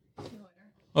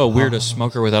 Oh, weird, a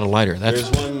smoker without a lighter. That's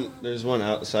There's one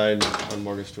outside on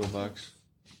Morgan's toolbox.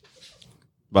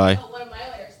 Bye.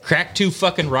 crack 2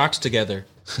 fucking rocks together.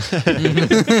 Do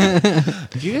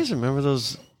you guys remember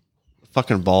those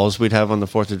fucking balls we'd have on the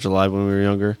 4th of July when we were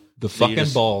younger? The That you fucking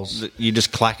just- balls. that You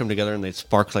just clack them together and they'd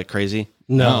spark like crazy?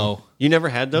 No. You never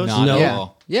had those? Not No. at Yeah.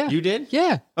 all. Yeah. You did?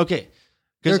 Yeah. Okay.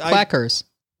 They're 'Cause clackers.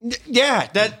 Yeah,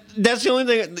 that's the only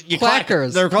thing. You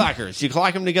Clackers. They're clackers. You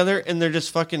clack them together and they're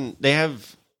just fucking, they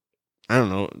have, I don't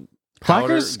know,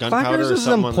 powder, Clackers, gunpowder or is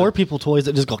something them on poor people toys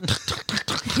that just go.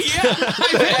 Yeah,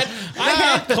 I've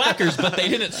had clackers, but they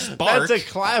didn't spark. That's a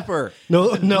clapper.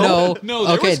 No. No. No,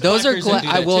 there Okay, was those are clackers that do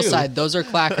I that will too. side. Those are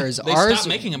clackers. They Ours stopped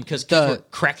making them because kids the- were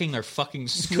cracking their fucking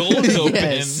skulls open.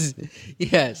 Yes.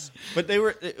 Yes. But they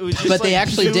were, it was just But they like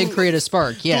actually two- did create a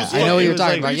spark. Yeah. Those- I know what it you're was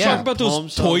talking like- about. you Yeah. Talking about Palm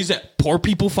those salt. toys that poor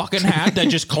people fucking had that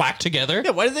just clacked together.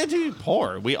 Yeah, why did they do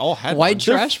poor? We all had White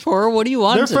one. trash poor? What do you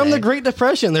want They're from today? the Great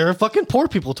Depression. They're fucking poor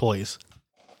people toys.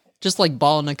 Just like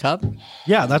ball in a cup?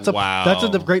 Yeah, that's a Wow. that's a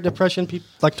the Great Depression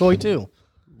like toy too.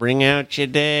 Bring out your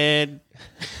dead.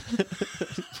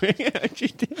 Bring out your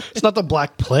dead. It's not the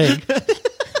Black Plague.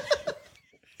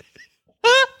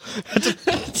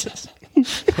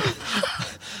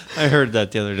 I heard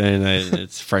that the other day, and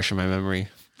it's fresh in my memory.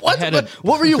 What? had a-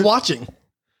 What were you watching?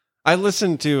 I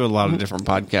listen to a lot of different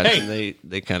podcasts, and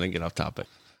they kind of get off topic.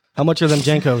 How much are them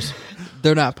Jankos?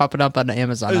 They're not popping up on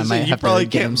Amazon. I might you have probably to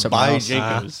get them can't somewhere buy else.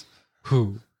 Jenkos.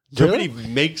 Really? Nobody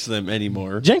makes them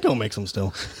anymore. Janko makes them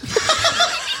still.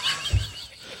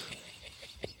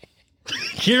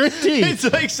 Guaranteed. It's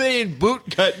like saying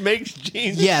Bootcut makes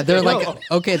jeans. Yeah, they're No. like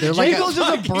okay, they're like Janko's is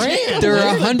a brand. they're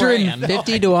What is the brand?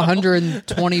 150 to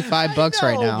 125 bucks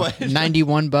right know, now. but-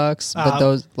 91 bucks, but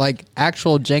those like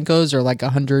actual Jenkos are like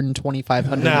 125,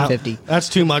 Nah, 150. that's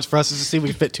too much for us to see if we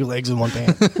can fit 2 legs in one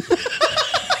pant.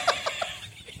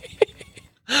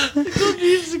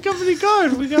 Use the company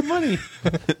card. We got money.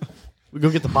 We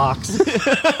go get the box.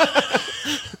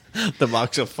 The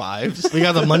box of 5s. We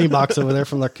got the money box over there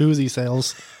from the koozie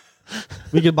sales.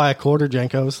 We could buy a quarter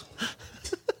Jankos.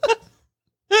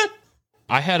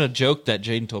 I had a joke that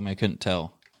Jaden told me I couldn't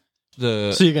tell.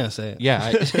 So you're gonna say it?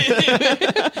 Yeah.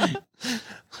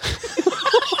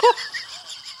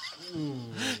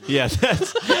 Yeah,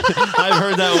 that's. I've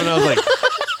heard that one. I was like,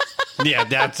 yeah,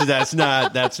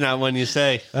 that's not one you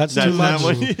say. That's too not much.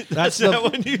 one you, That's that's the- not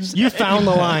one you say. You found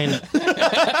the line.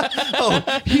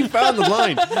 He found the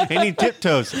line and he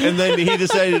tiptoes, and then he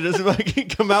decided to fucking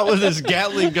come out with his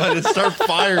Gatling gun and start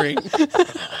firing.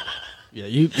 Yeah,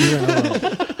 you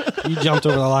jumped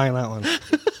over the line on that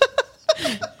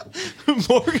one.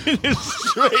 Morgan is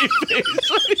straight face.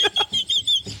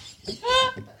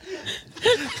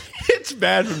 It's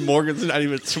bad when Morgan's not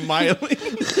even smiling.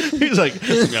 He's like,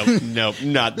 nope,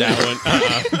 not that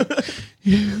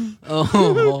one.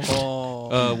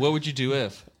 Oh. what would you do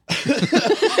if?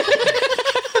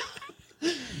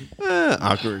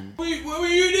 Awkward. Wait, what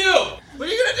would you do? What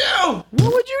are you gonna do?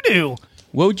 What would you do?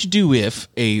 What would you do if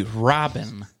a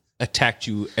robin attacked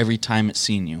you every time it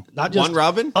seen you? Not just One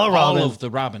Robin? a robin. All of the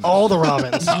robins. All the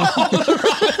robins.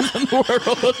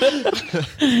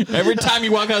 Every time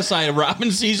you walk outside, a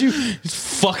robin sees you,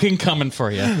 he's fucking coming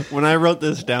for you. When I wrote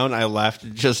this down, I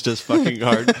laughed just as fucking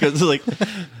hard because, like,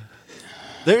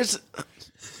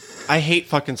 I hate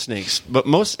fucking snakes, but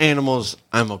most animals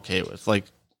I'm okay with. Like,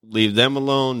 leave them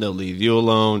alone, they'll leave you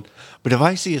alone. But if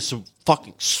I see a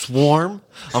fucking swarm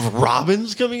of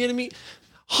robins coming into me,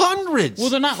 hundreds, Well,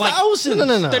 they're not like thousands.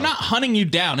 No. They're not hunting you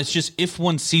down. It's just if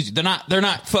one sees you, they're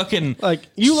not fucking Like,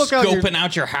 you look out scoping your-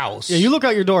 out your house. Yeah, you look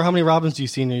out your door. How many robins do you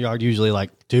see in your yard? Usually,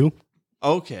 like 2,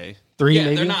 Okay. 3, Yeah,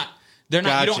 maybe. they're not. They're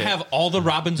not. You don't Gotcha. have all the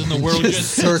robins in the world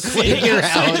just circling sitting your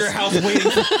outside house. your house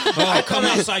waiting. Oh, come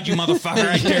outside, you motherfucker!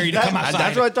 I dare you to come outside.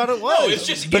 That's what I thought it was. No, it's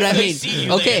just But if I they mean, see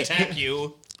you, okay. they attack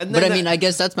you. And But then I mean, I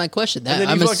guess that's my question. then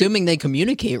I'm you fucking- assuming they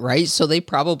communicate, right? So they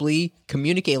probably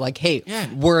communicate like, "Hey,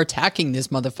 we're attacking this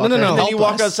motherfucker." No. and then Help you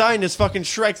walk us. outside and it's fucking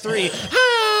Shrek 3.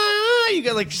 You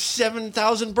got like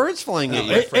 7,000 birds flying at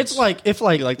you. It's like if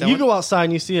like like that you one? go outside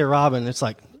and you see a robin, it's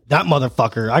like that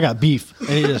motherfucker. I got beef, and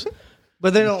he just.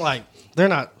 But they don't like. They're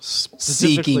not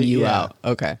specifically- seeking you yeah. out.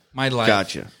 Okay. My life,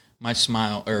 Gotcha. my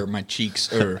smile, or my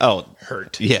cheeks, or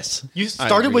hurt. Yes. You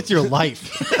started with your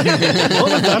life.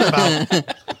 What was that about?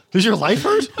 Does your life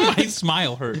hurt? my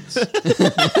smile hurts.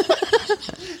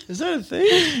 Is that a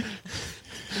thing?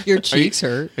 Your cheeks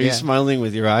hurt. Are you smiling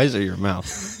with your eyes or your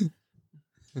mouth?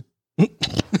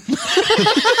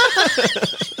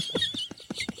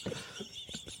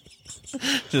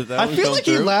 Did that I one feel come like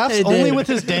he through? laughs It only did. with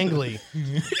his dangly.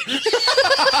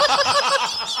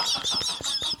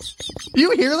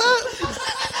 You hear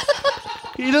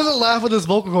that? He doesn't laugh with his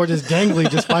vocal cord. His dangly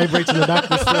just vibrates in the back of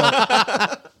his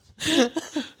throat.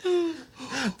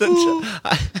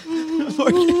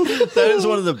 That is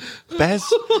one of the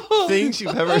best things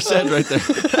you've ever said right there.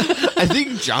 I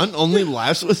think John only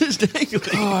laughs with his dangly.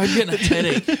 Oh, I'm getting a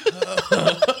headache.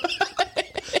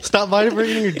 Stop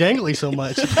vibrating your dangly so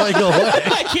much. It'll probably go away.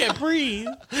 I can't breathe.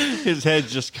 His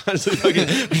head's just constantly fucking.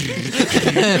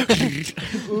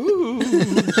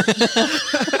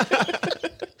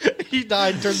 He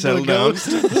died, turned Settle into a down. ghost.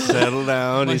 Settle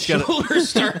down. My He's got shoulder's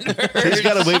starting to hurt. He's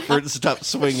got to wait for it to stop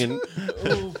swinging.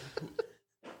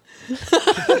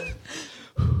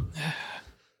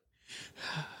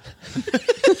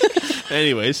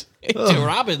 Anyways, To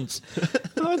Robbins.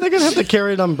 They're gonna have to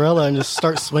carry an umbrella and just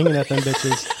start swinging at them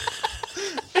bitches.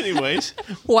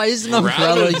 Why is an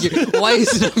umbrella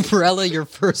your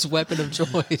first weapon of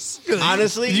choice?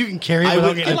 honestly, You can carry it I without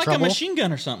would- getting I in like trouble. a machine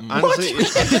gun or something. honestly,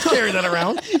 Just carry that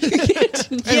around.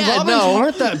 And Yeah, robins no.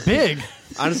 aren't that big.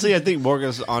 honestly, I think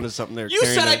Morgan's onto something there. You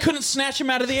carrying said I that- couldn't snatch him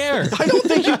out of the air. I don't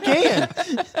think you can.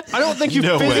 I don't think you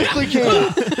No way. physically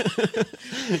can.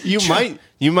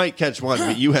 You might catch one,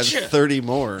 but you have 30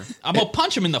 more. I'm gonna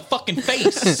punch him in the fucking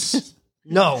face.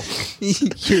 No.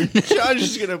 John's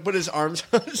just gonna put his arms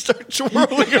out and start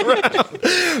twirling around.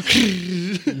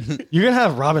 You're gonna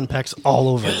have robin pecks all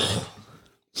over.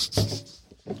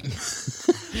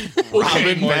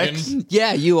 Robin Peck.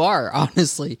 Yeah, you are,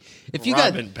 honestly. If you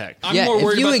Robin got Peck. I'm yeah, more if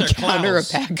worried you about their encounter a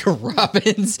claws. pack of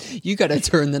robins, you got to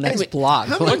turn the next block.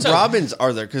 How many robins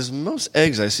are there? Because most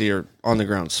eggs I see are on the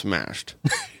ground smashed. I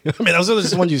mean, those are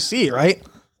just the ones you see, right?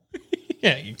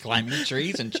 Yeah, you climbing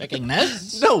trees and checking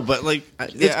nests. No, but like,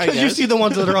 It's yeah, I because you guess. see the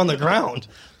ones that are on the ground.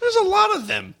 There's a lot of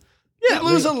them. Yeah, they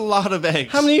lose a lot of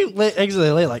eggs. How many eggs do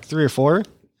they lay? Like 3 or 4?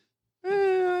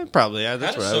 Probably. Yeah, How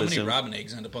that's do what I so would many assume. robin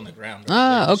eggs end up on the ground?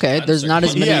 Ah, okay. There's not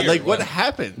as many- Yeah, like what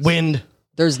happens? Wind.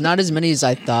 There's not as many as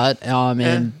I thought.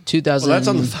 In 2000, Well, that's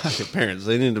on the fucking parents.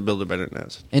 They need to build a better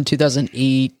nest. in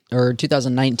 2008 or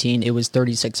 2019, it was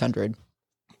 3,600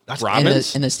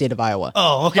 Robins? in the state of Iowa.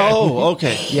 Oh, okay. Oh,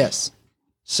 okay. Yes.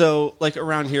 So, like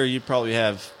around here, you probably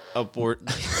have upward.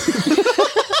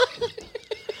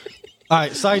 All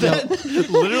right, side note.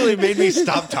 Literally made me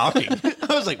stop talking.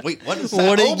 I was like, "Wait, what is that?"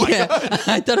 What oh my yeah, god!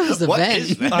 I thought it was the What vent.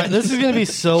 is that? All right, this is going to be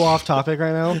so off topic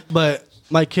right now, but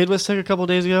my kid was sick a couple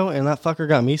days ago, and that fucker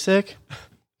got me sick.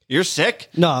 You're sick.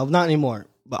 No, not anymore.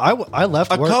 But I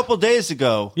left A work. couple days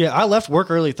ago. Yeah, I left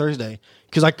work early Thursday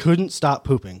because I couldn't stop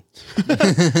pooping.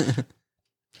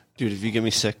 Dude, if you get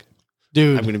me sick,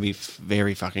 Dude, I'm going to be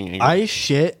very fucking angry. I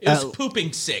shit. It was at-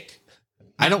 pooping sick.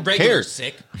 I don't regular care.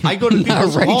 sick. I go to Not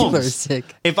people's regular homes. sick.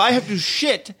 If I have to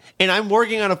shit and I'm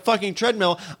working on a fucking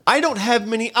treadmill, I don't have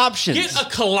many options. Get a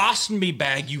colostomy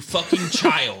bag, you fucking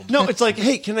child. No, it's like,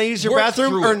 hey, can I use your Work bathroom?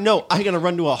 through Or it. no, I gotta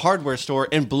run to a hardware store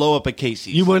and blow up a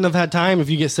Casey's. you wouldn't have had time if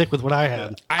you get sick with what I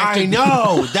had. I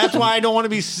know. That's why I don't want to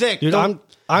be sick. Dude, Don't-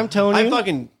 I'm telling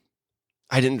you.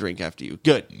 I didn't drink after you.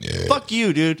 Good. Fuck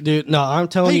you, dude. Dude, no, I'm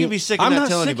telling How you you. can be sick and I'm not not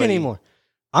tell sick anybody? anymore.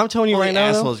 I'm telling you Only right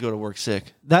now, though, assholes go to work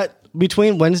sick. that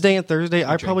between Wednesday and Thursday,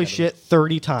 I probably shit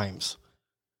 30 times.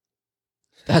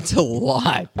 That's a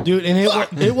lot. Dude, and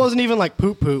it wasn't even like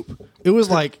poop. It was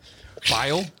like,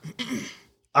 Bile?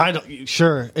 I don't,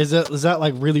 sure. Is that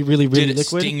like really, really, really Did it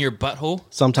liquid? sting your butthole?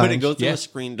 Sometimes. Could it go through Yeah. a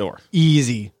screen door?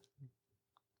 Easy.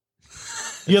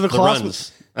 You have a The colostomy.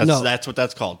 runs. No. That's what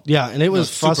that's called. Yeah, and it was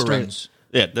Super frustrating. runs.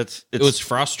 Yeah, that's It was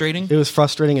frustrating. It was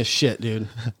frustrating as shit, dude.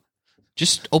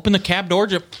 Just open the cab door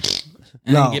and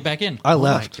No. then get back in. I Oh my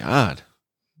left. god.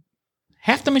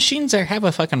 Half the machines there have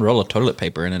a fucking roll of toilet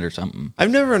paper in it or something.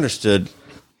 I've never understood.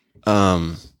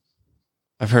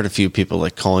 I've heard a few people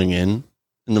like calling in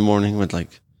the morning with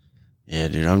like, yeah,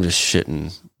 dude, I'm just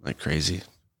shitting like crazy.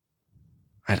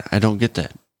 I don't get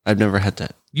that. I've never had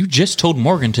that. You just told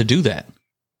Morgan to do that.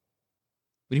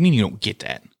 do you mean you don't get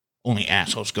that? Only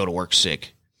assholes go to work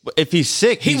sick. But if he's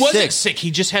sick, He he's wasn't sick. sick.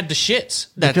 He just had the shits.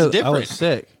 That's Because different. I was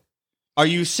sick. Are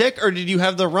you sick or did you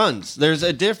have the runs? There's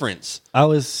a difference. I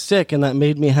was sick, and that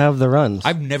made me have the runs.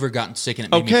 I've never gotten sick and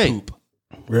it made Okay. me poop.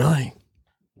 Really?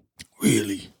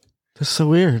 Really? That's so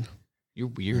weird. You're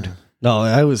weird. No,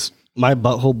 my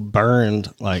butthole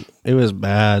burned. Like, it was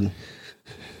bad.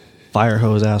 Fire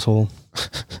hose, asshole.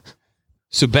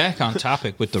 So back on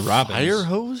topic with the Robins. Fire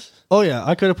hose? Oh, yeah.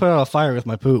 I could have put out a fire with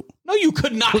my poop. No, you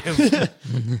could not have.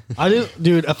 I just,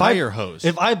 dude, Fire hose.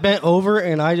 If I bent over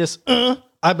and I just,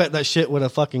 I bet that shit would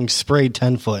have fucking sprayed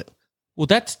 10 foot. Well,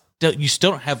 you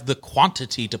still don't have the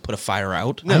quantity to put a fire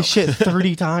out. I shit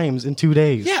 30 times in 2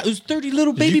 days. Yeah, it was 30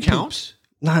 little baby you count? poops.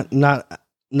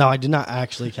 No, I did not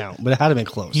actually count, but it had been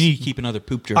close. You need to keep another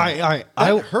poop journal. All right.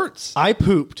 That hurts. I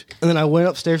pooped, and then I went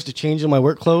upstairs to change in my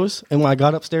work clothes, and when I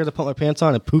got upstairs, I put my pants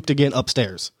on and pooped again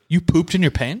upstairs. You pooped in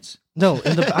your pants? No,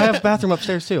 I have a bathroom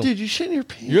upstairs, too. Dude, you shit in your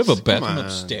pants. You have a Come bathroom on.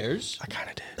 upstairs? I kind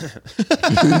of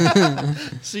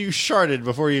did. So you sharted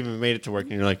before you even made it to work,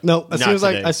 and you're like, No, as "Not soon as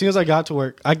today." I got to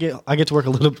work, I get to work a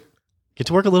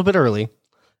little bit early.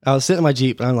 I was sitting in my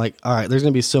Jeep, and I'm like, all right, there's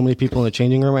gonna be so many people in the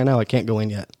changing room right now, I can't go in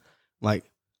yet. I'm like,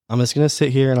 I'm just gonna sit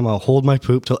here and I'm gonna hold my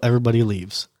poop till everybody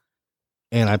leaves.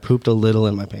 And I pooped a little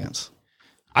in my pants.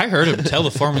 I heard him tell the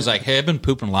foreman, he's like, hey, I've been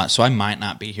pooping a lot, so I might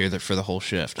not be here for the whole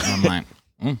shift. And I'm like,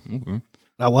 okay.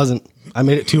 I wasn't. I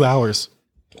made it 2 hours.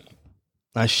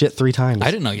 I shit 3 times.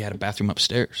 I didn't know you had a bathroom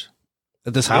upstairs.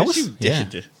 At this Yes, house? you Yeah.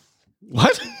 did.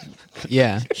 What?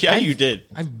 Yeah. Yeah, you did.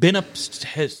 I've been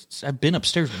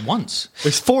upstairs once.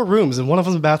 There's 4 rooms and one of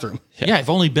them's a bathroom. Yeah, I've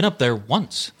only been up there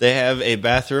once. They have a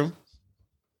bathroom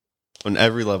on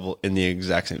every level in the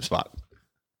exact same spot.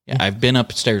 Yeah, I've been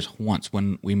upstairs once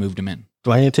when we moved him in.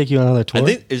 Do I need to take you on another tour?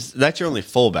 I think that's your only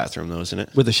full bathroom, though, isn't it?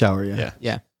 With a shower, yeah. Yeah.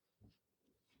 Yeah.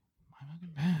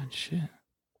 Bad shit.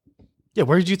 Yeah,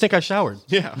 where did you think I showered?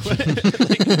 Yeah.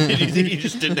 Did you think you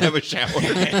just didn't have a shower?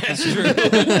 That's true.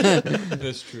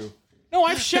 That's true. No,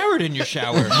 I've showered in your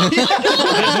shower.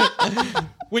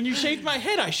 When you shaved my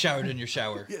head, I showered in your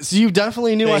shower. So you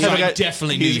definitely knew I So had I a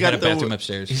definitely knew he's you had a got the- bathroom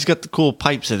upstairs. He's got the cool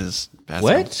pipes in his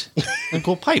bathroom. What? The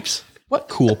cool pipes. What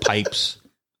cool pipes?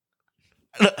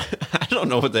 I don't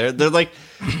know what they're.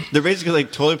 They're basically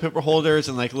like toilet paper holders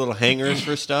and like little hangers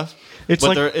for stuff. It's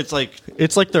but like- it's like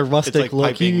It's like the rustic like look.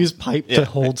 You piping. use pipe Yeah, to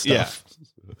hold stuff.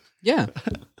 Yeah.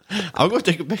 I'll go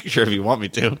take a picture if you want me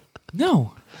to.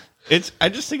 No. I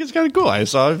just think it's kind of cool. I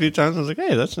saw it a few times. I was like,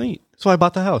 hey, that's neat. So I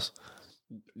bought the house.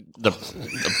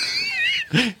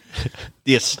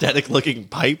 The aesthetic looking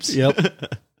pipes. Yep.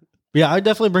 Yeah, I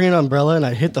definitely bring an umbrella and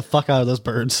I hit the fuck out of those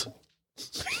birds.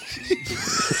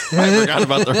 I forgot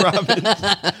about the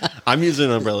robins. I'm using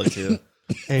an umbrella too.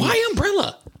 And, Why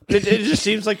umbrella? It just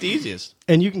seems like the easiest.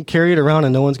 and you can carry it around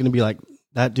and no one's going to be like,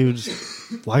 that dude's,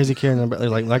 why is he carrying an umbrella?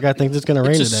 Like, that guy thinks it's going to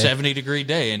rain It's a today. 70-degree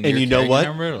day, and And you're you know carrying what?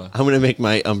 an umbrella. I'm going to make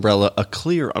my umbrella a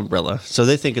clear umbrella. So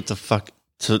they think it's a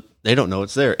so they don't know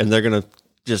it's there. And they're going to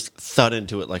just thud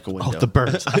into it like a window. Oh, the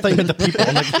birds. I thought you meant the people.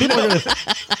 I'm like, people are going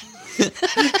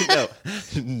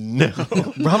No.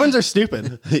 to. Robins are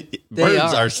stupid.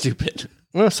 Birds are. are stupid.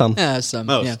 Well, some. Yeah, some.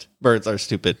 Most Yeah. birds are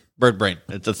stupid. Bird brain.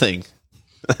 It's a thing.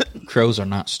 Crows are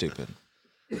not stupid.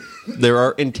 There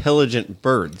are intelligent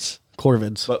birds,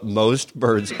 Corvids. but most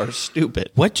birds are stupid.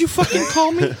 What'd you fucking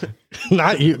call me?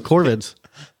 Not you. Corvids.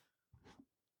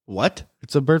 What?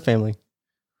 It's a bird family.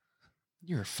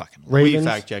 You're a fucking... We Ravens,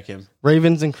 fact check him.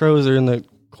 ravens and crows are in the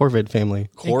corvid family.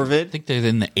 I Corvid? think they're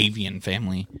in the avian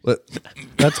family. But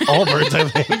that's all birds, I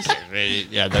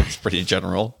think. Yeah, that's pretty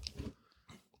general.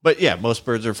 But yeah, most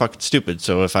birds are fucking stupid.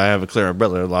 So if I have a clear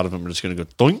umbrella, a lot of them are just going to go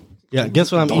doink. Yeah,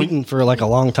 guess what I'm eating for like a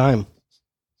long time?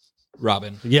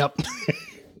 Robin. Yep.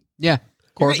 Yeah.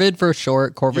 Corvid for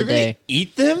short, Corvid day.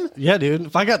 Eat them? Yeah, dude.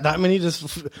 If I got that many,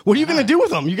 what are you gonna do with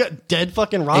them? You got dead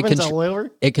fucking robins all over.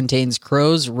 It contains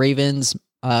crows, ravens,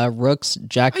 rooks,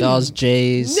 jackdaws,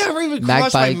 jays, Never even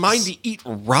crossed my magpies, mind to eat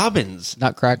robins. You can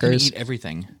nutcrackers. eat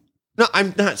everything. No,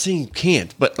 I'm not saying you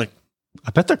can't, but like,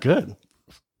 I bet they're good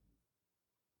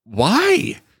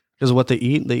why? because of what they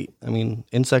eat. I mean,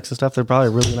 insects and stuff. They're probably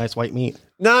really nice white meat.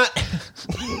 Not.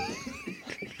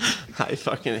 I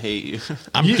fucking hate you.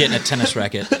 I'm getting a tennis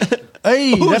racket.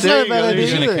 Hey, that's there not a you bad go. idea. He's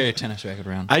going to either. carry a tennis racket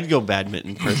around. I'd go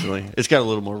badminton personally. It's got a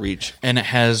little more reach. And it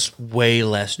has way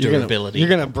less You're durability. You're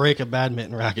gonna break a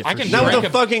badminton racket. I for can sure. Not with Break a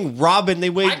fucking robin. They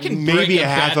weigh I can maybe break a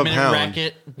half a badminton pound.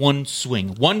 racket, one swing.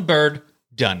 One bird,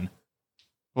 done.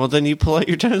 Well, then you pull out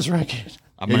your tennis racket.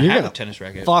 I'm Yeah, going to you're have gonna a tennis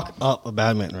racket. fuck up a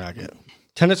badminton racket.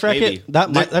 Tennis racket. Maybe.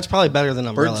 That's probably better than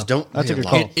umbrella. Birds don't That's a weigh good a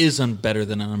call. lot. It is better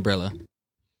than an umbrella.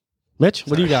 Mitch,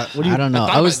 what do you got? What do you I don't know.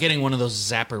 I I was was getting one of those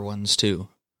zapper ones too.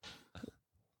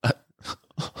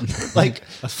 Like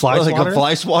a fly like swatter? a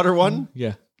fly swatter one.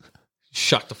 Yeah.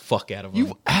 Shock the fuck out of them.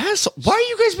 You asshole! Why are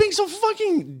you guys being so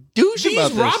fucking douche These about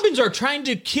this? robins are trying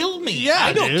to kill me. Yeah,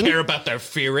 I don't dude. care about their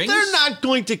fearings. They're not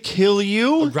going to kill A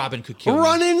you. robin could kill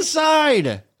Run me.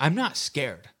 inside. I'm not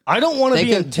scared. I don't want to they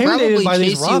be could intimidated probably by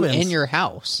these chase you robins. in your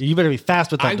house. You better be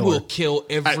fast with that I door. will kill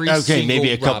every Okay, single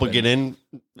maybe a couple robin. get in.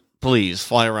 Please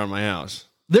fly around my house.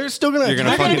 They're still gonna. You're gonna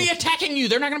They're going to fucking- be attacking you.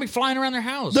 They're not going to be flying around their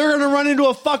house. They're gonna run into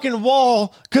a fucking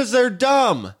wall because they're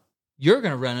dumb. You're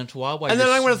going to run into wild. And then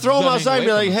I'm going to throw them outside and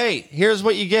be like, hey, here's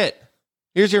what you get.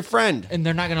 Here's your friend. And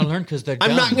they're not going to learn because they're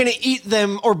dumb. I'm not going to eat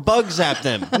them or bug zap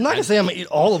them. I'm not gonna say I'm gonna eat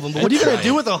all of them, but what are you gonna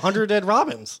do with 100 dead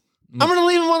robins? I'm going to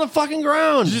leave them on the fucking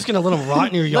ground. You're just gonna let them rot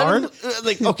in your yard?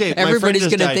 Like, okay, my friend Everybody's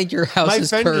just gonna died. think your house my is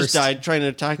friend cursed. just died trying to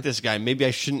attack this guy. Maybe I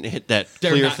shouldn't hit that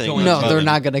They're clear not thing. going No, above they're them.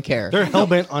 not going to care. They're hell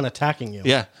bent on attacking you.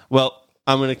 Yeah. Well,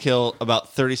 I'm going to kill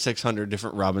about 3,600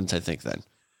 different robins, I think, then.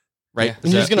 Right?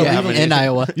 And you're just gonna Yeah, leave them in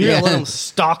Iowa. You're Yeah. gonna let them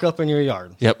stock up in your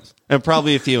yard. Yep. And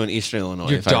probably a few in Eastern Illinois.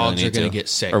 Your if I really dogs are need going to get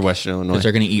sick. Or Western Illinois. Because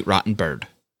they're going to eat rotten bird.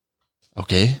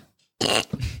 Okay.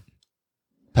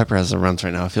 Pepper has the runs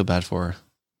right now. I feel bad for her.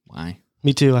 Why?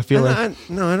 Me too. I feel like I don't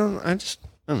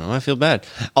know. I feel bad.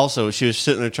 Also, she was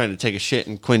sitting there trying to take a shit,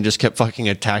 and Quinn just kept fucking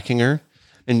attacking her.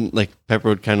 And like Pepper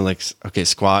would kind of like, okay,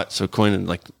 squat. So Quinn would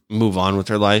like move on with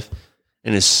her life.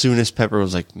 And as soon as Pepper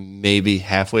was like maybe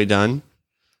halfway done,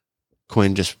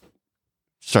 Quinn just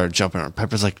started jumping on her.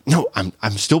 Pepper's like, no, I'm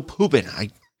still pooping. I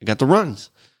got the runs.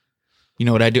 You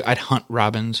know what I'd do? I'd hunt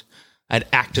robins. I'd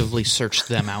actively search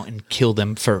them out and kill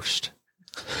them first.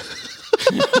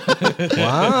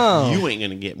 wow. You ain't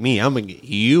gonna get me. I'm gonna get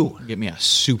you. Get me a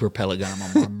super pellet gun.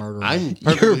 I'm going to murder them. I'm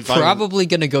You're perfectly fine. probably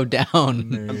going to go down.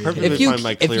 I'm perfectly If you fine with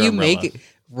my if clear you umbrella. make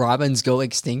robins go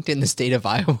extinct in the state of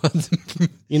Iowa,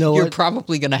 You know you're what?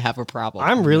 probably going to have a problem.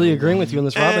 I'm really agreeing with you on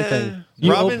this robin thing.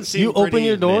 You, robins seem you open pretty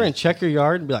your door meh. and check your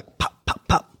yard and be like, pop, pop,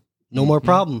 pop. No more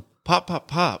problem. Pop, pop,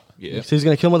 pop. Yeah. So he's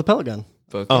gonna kill him with a pellet gun.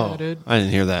 Fuck Oh, yeah, dude. I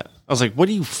didn't hear that. I was like, what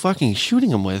are you fucking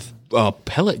shooting him with? A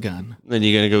pellet gun. Then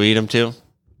you gonna go eat him too?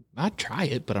 I'd try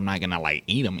it, but I'm not going to like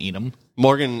eat them.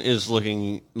 Morgan is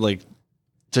looking like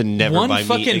to never buy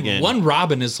meat again. One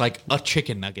robin is like a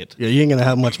chicken nugget. Yeah, you ain't gonna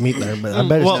have much meat there, but I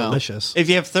bet it's Well, delicious. If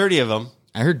you have 30 of them,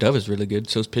 I heard dove is really good.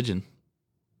 So's pigeon.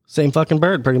 Same fucking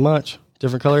bird, pretty much.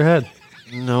 Different color head.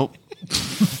 nope.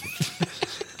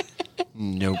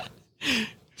 Nope.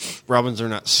 Robins are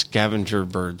not scavenger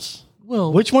birds.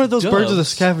 Well, Which one of those birds is a doves.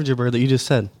 scavenger bird that you just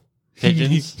said?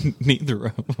 Pigeons. Neither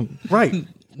of them. Right.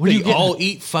 What do They you get? all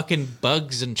eat fucking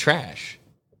bugs and trash.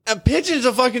 Pigeons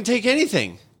will fucking take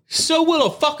anything. So will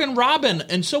a fucking robin,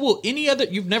 and so will any other.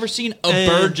 You've never seen a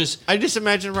bird just. I just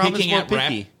imagine robins picking more at rap-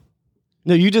 picky.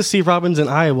 No, you just see robins in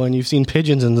Iowa and you've seen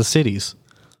pigeons in the cities.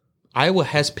 Iowa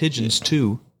has pigeons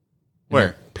too.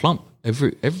 Where? Plump.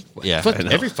 Every Yeah, fuck, I know.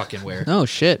 every fucking where. Oh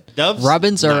shit! Doves?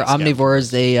 Robins are Not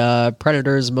omnivores. They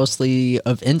predators mostly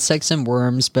of insects and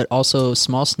worms, but also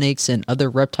small snakes and other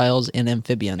reptiles and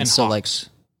amphibians. And so hawks.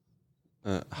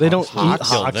 They don't Hawks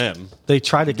eat kill hawks. them. They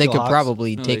try to they kill could hawks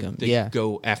probably No, take them. They Yeah,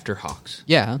 go after hawks.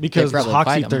 yeah. because they probably hawks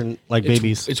fight eat their 'em. like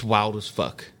babies. It's wild as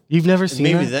fuck. You've never seen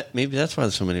Maybe that? maybe that's why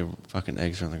there's so many fucking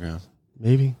eggs on the ground.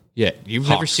 Maybe. Yeah, you've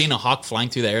never Hawks. seen a hawk flying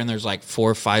through the air and there's like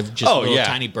 4 or 5 just Oh, little yeah.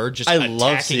 tiny birds just I attacking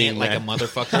love it seeing like that. a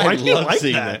motherfucker. Why do you like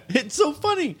seeing that? It's so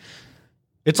funny.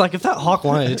 It's like if that hawk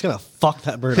wanted, it's gonna fuck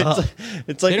that bird up.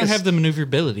 It's like They don't a- have the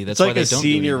maneuverability. That's It's why like they a don't.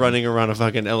 senior do it. running around a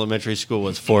fucking elementary school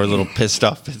with 4 little pissed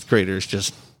off 5th graders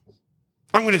just,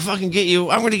 I'm going to fucking get you.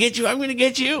 I'm going to get you. I'm going to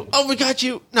get you. Oh, we got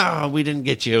you. No, we didn't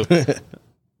get you.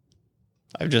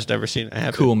 I've just never seen it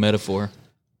happen. Cool metaphor.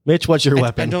 Mitch, what's your I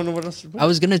weapon? don't know what else. I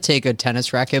was gonna take a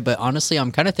tennis racket, but honestly,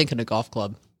 I'm kind of thinking a golf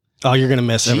club. Oh, you're gonna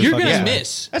miss every You're fucking gonna time.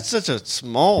 miss. That's such a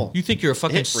small. You think you're a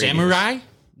fucking Hit radius. samurai?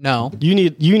 No, You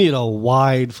need a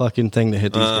wide fucking thing to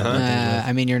hit these Uh-huh. guys.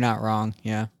 I mean you're not wrong.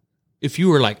 Yeah, If you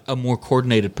were like a more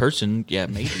coordinated person, yeah,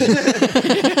 maybe.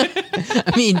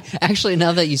 I mean actually,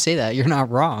 now that you say that, you're not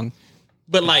wrong.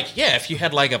 But like, yeah, if you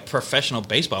had like a professional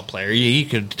baseball player, you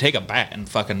could take a bat and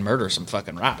fucking murder some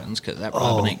fucking robins because that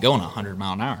robin ain't going 100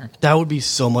 mile an hour. That would be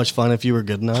so much fun if you were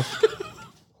good enough.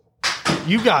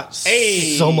 You got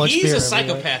so much He's beer a everywhere.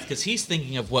 psychopath because he's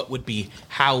thinking of what would be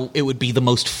how it would be the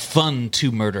most fun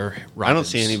to murder robins. I don't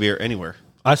see any beer anywhere.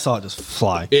 I saw it just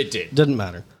fly. It did. Didn't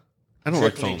matter. I don't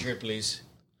like Triply, foam. triplies.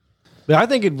 But I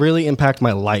think it'd really impact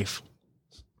my life.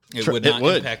 It would it not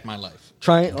would. impact my life.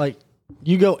 Trying like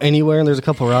you go anywhere and there's a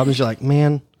couple of robins, you're like,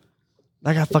 man,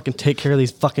 I gotta fucking take care of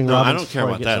these fucking No, robins. I don't care before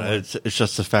about get that. somewhere. It's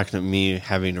just the fact that me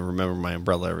having to remember my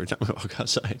umbrella every time I walk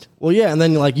outside. Well, yeah, and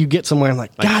then like you get somewhere and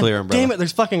like, My God clear umbrella. damn it,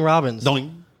 there's fucking robins.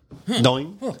 Doing,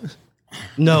 doing.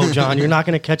 No, John, you're not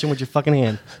gonna catch them with your fucking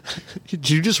hand. Did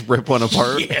you just rip one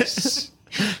apart? Yes.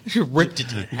 You ripped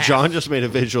it in half. John just made a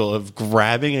visual of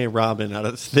grabbing a robin out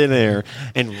of thin air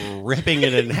and ripping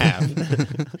it in half.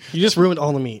 What You just ruined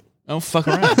all the meat. Don't fuck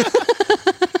around.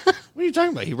 are you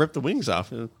talking about? He ripped the wings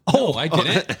off. Oh, I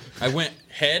didn't. I went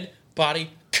head, body.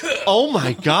 Oh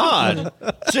my god!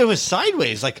 So it was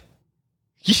sideways, like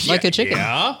Like a chicken.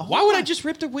 Yeah. Why would I just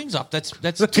rip their wings off? That's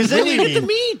because then you get the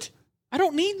meat. I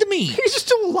don't need the meat. He's just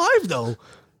still alive though. You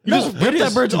No, just it ripped that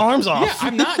is- bird's arms off. Yeah,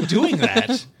 I'm not doing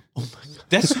that. Oh my god,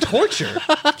 that's torture.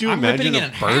 Do you I'm imagine ripping a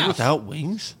it in bird half. without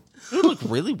wings? It would look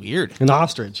really weird. An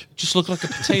ostrich. Just look like a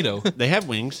potato. They have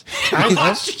wings.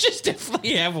 Ostriches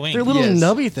definitely have wings. They're little Yes.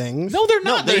 nubby things. No, they're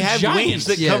No, not. they They're have giants. wings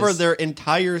that Yes. cover their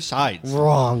entire sides.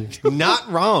 Wrong. Not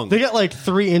wrong. They got like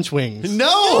 3-inch wings.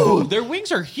 No, Their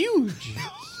wings are huge.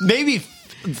 maybe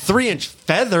 3-inch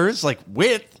feathers, like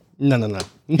width. No.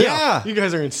 Yeah. You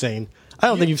guys are insane. I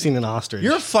don't think you've seen an ostrich.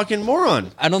 You're a fucking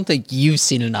moron. I don't think you've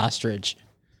seen an ostrich.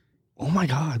 Oh my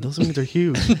god, those wings are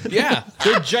huge. Yeah,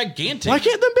 they're gigantic. Why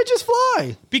can't them bitches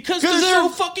fly? Because 'Cause they're they're- so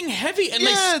fucking heavy and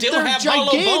Yeah, they still they're have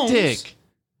hollow bones.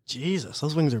 Jesus,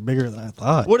 those wings are bigger than I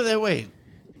thought. What do they weigh?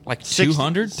 Like 60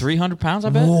 200, 300 pounds, I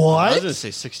bet. I was What? gonna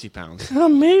say 60 pounds.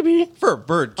 Maybe. For a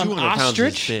bird, An 200 pounds is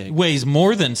ostrich big. weighs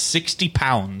more than 60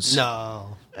 pounds.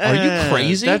 No. Are you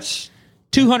crazy? That's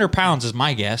 200 pounds is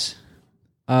my guess.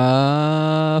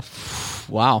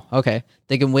 Wow. Okay.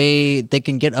 They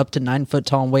can get up to 9 foot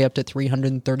tall and weigh up to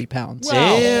 330 pounds.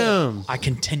 damn. I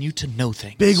continue to know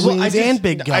things. Big Well, wings and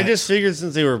big guts. I just figured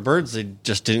since they were birds, they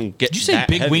just didn't get. Did you say that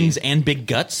big heavy. wings and big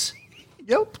guts?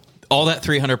 Yep. All that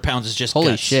 300 pounds is just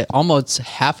Holy guts. shit. Almost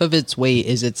half of its weight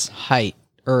is its height,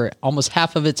 or almost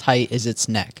half of its height is its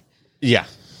neck. Yeah,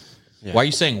 Why are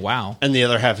you saying wow? and the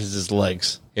other half is his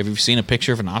legs. Have you seen a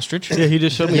picture of an ostrich? Yeah, he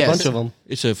just showed me Yes. a bunch of them.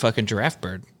 It's a fucking giraffe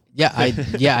bird. Yeah,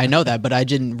 I know that, but I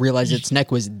didn't realize its neck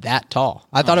was that tall.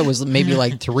 I thought it was maybe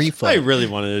like 3 foot. I really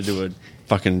wanted to do a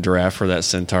fucking giraffe for that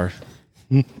centaur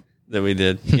that we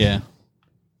did. Yeah.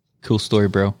 Cool story,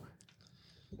 bro.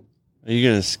 Are you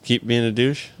gonna keep being a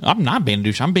douche? I'm not being a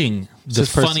douche. I'm being the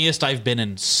his pers- funniest I've been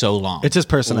in so long. It's his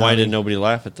personality. Why did nobody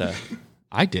laugh at that?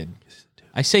 I did.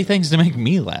 I say things to make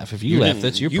me laugh. If you, laugh, didn't-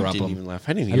 that's your you problem. didn't even laugh.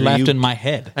 I didn't I hear laughed you. in my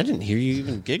head. I didn't hear you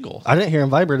even giggle. I didn't hear him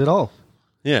vibrate at all.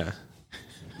 Yeah.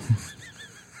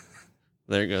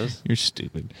 There it goes. You're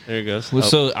stupid. There it goes. Well, Oh,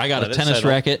 so I got a let it tennis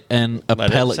settle. racket and a Let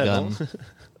it pellet settle. gun.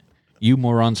 You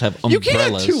morons have You umbrellas.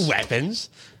 can't have two weapons.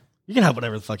 You can have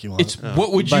whatever the fuck you want. It's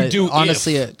what would you But do?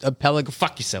 honestly, if, a pellet.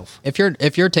 fuck yourself. If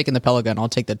you're taking the pellet gun, I'll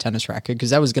take the tennis racket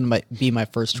because that was gonna be my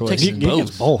first choice. taking you can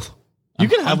get both. You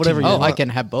can have whatever you Oh, want. I can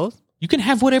have both. You can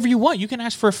have whatever you want. You can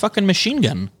ask for a fucking machine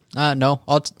gun. No,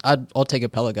 I'll take a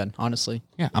pellet gun. Honestly,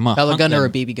 Yeah, I'm a pellet hunt gun or a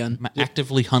them. BB gun. I'm gonna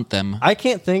actively hunt them. I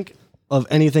can't think of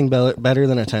anything better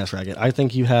than a tennis racket. I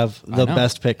think you have the know.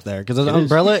 best pick there. Because an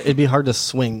umbrella, it'd be hard to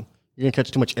swing. You're going to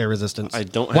catch too much air resistance. I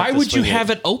don't. Have Why to would you swing have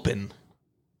it open?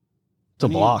 It's a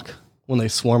block when they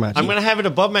swarm at you. I'm gonna have it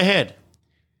above my head.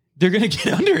 They're gonna get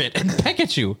under it and peck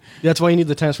at you. That's why you need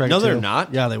the tennis racket. No, they're too.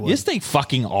 not. Yeah, they would. Yes, they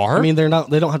fucking are. I mean, they're not.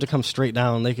 They don't have to come straight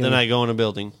down. They can. Then I go in a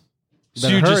building. so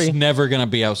better you're hurry. just never gonna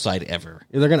be outside ever.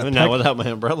 They're going to. Not without my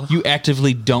umbrella. You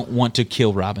actively don't want to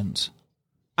kill robins.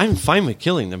 I'm fine with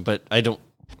killing them, but I don't.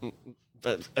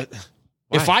 But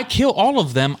If I kill all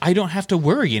of them, I don't have to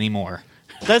worry anymore.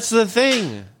 that's the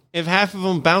thing. If half of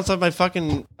them bounce off my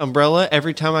fucking umbrella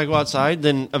every time I go outside,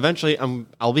 then eventually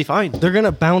I'll be fine. They're going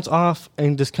to bounce off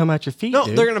and just come at your feet. No,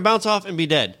 dude. they're gonna bounce off and be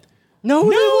dead. No,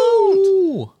 they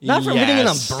won't. Not from hitting an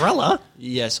Yes. umbrella.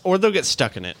 Yes, or they'll get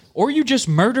stuck in it. Or you just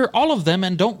murder all of them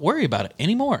and don't worry about it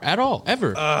anymore at all,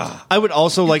 ever. I would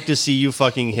also like to see you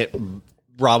fucking hit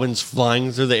robins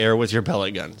flying through the air with your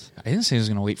pellet guns. I didn't say I was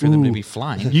going to wait for them to be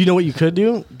flying. You know what you could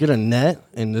do? Get a net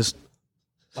and just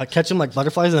like catch them like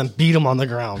butterflies and then beat them on the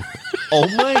ground. Oh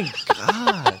my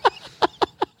god!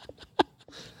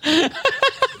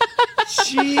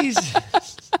 Jeez,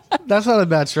 That's not a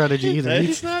bad strategy either.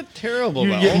 it's not terrible.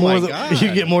 You though. get Oh more my than god!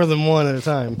 you get more than one at a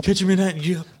time. Catch him in that,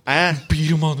 you Ah, beat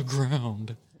him on the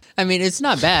ground. I mean, it's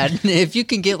not bad if you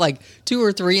can get like 2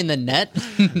 or 3 in the net.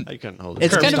 I couldn't hold it.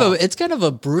 It's kind of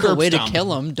a brutal Curb way to stomp. kill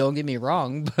them. Don't get me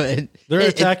wrong, but They're it-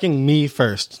 attacking me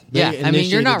first. They Yeah, I mean,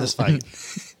 you're initiated not- this fight.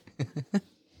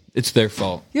 It's their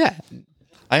fault. yeah,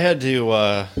 I had to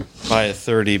buy a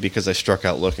 30 because I struck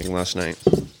out looking last night.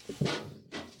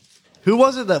 Who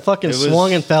was it that fucking It was-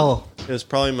 swung and fell? It was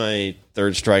probably my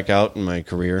third strikeout in my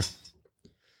career.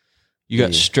 You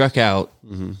got struck out,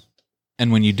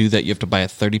 and when you do that, you have to buy a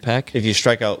 30-pack? If you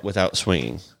strike out without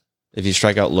swinging. If you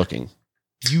strike out looking.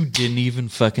 You didn't even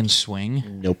fucking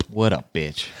swing? Nope. What a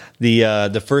bitch.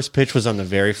 The first pitch was on the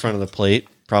very front of the plate,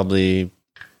 probably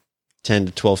 10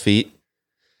 to 12 feet.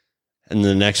 And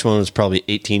the next one was probably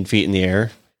 18 feet in the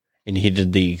air. And he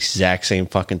did the exact same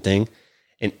fucking thing.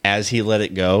 And as he let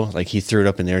it go, like he threw it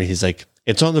up in there, he's like,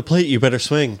 it's on the plate, you better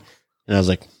swing. And I was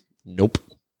like, nope,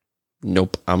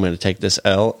 I'm going to take this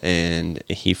L. And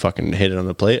he fucking hit it on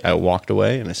the plate. I walked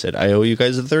away and I said, I owe you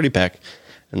guys a 30-pack.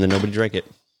 And then nobody drank it.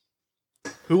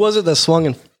 Who was it that swung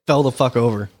and fell the fuck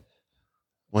over?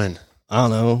 When? I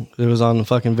don't know. It was on the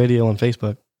fucking video on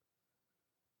Facebook.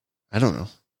 I don't know.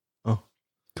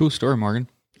 Cool story, Morgan.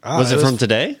 Was it from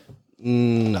today?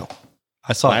 No.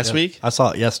 I saw Last it week? I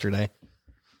saw it yesterday.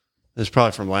 It was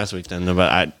probably from last week then, but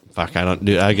I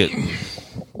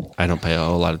don't pay a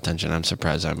whole lot of attention. I'm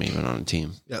surprised I'm even on a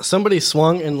team. Yeah, somebody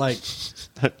swung and like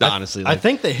Honestly, I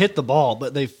think they hit the ball,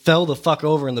 but they fell the fuck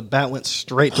over and the bat went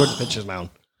straight toward the pitcher's mound.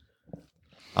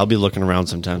 I'll be looking around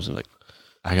sometimes and like,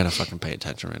 I gotta fucking pay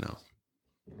attention right now.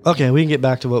 Okay, we can get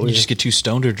back to what we You just get too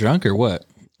stoned or drunk or what?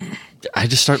 I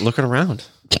just start looking around.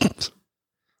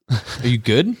 Are you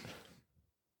good?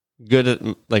 Good at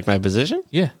like my position?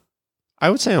 Yeah. I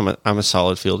would say I'm a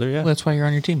solid fielder. Yeah, Well, that's why you're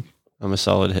on your team. I'm a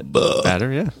solid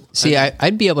batter. Yeah. See,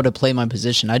 I'd be able to play my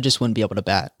position. I just wouldn't be able to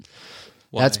bat.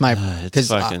 Why? That's my It's because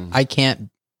fucking- I can't.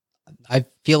 I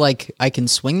feel like I can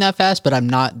swing that fast, but I'm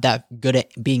not that good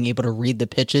at being able to read the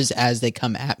pitches as they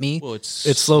come at me. Well, it's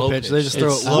slow pitch. They just throw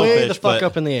It's it slow way pitch, the fuck but-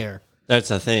 up in the air. That's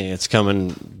the thing. It's coming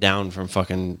down from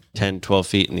fucking 10, 12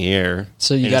 feet in the air.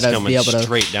 So you and it's gotta coming be able to-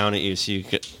 straight down at you. So you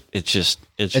could, it's just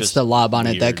the lob on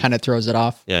it that weird. kind of throws it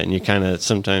off. Yeah, and you kind of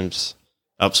sometimes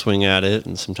upswing at it,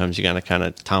 and sometimes you gotta kind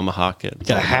of tomahawk it.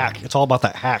 Got a hack. It's all about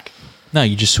that hack. No,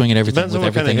 you just swing at everything Depends with on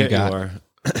what kind of everything you hitter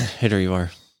got. you are. Hitter you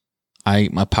are.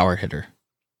 I'm a power hitter.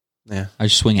 Yeah. I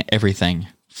just swing at everything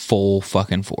full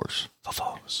fucking force.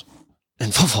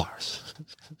 And far.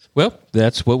 Well,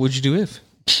 that's what would you do if?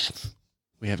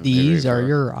 We haven't. made These very are far.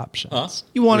 your options.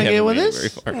 You want We to get haven't with made it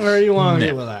this? very far. Where do you want to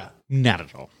No. get with that? Not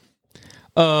at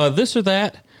all. This or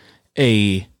that,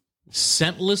 a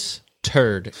scentless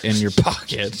turd in your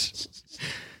pocket,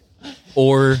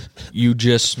 or you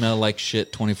just smell like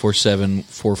shit 24/7,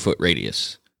 4-foot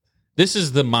radius. This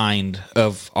is the mind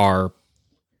of our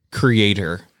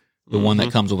creator, the one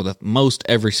that comes up with most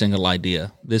every single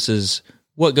idea. This is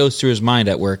what goes through his mind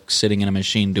at work, sitting in a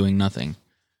machine doing nothing.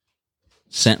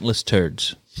 Scentless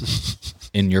turds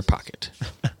in your pocket.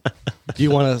 Do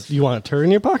you want a turd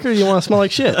in your pocket, or do you want to smell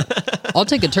like shit? I'll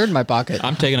take a turd in my pocket.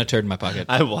 I'm taking a turd in my pocket.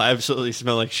 I will absolutely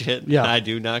smell like shit. Yeah. I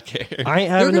do not care. I ain't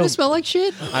You're having gonna no. smell like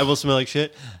shit. I will smell like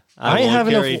shit. I ain't will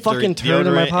having a carry fucking turd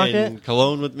in my deodorant pocket. and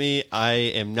cologne with me. I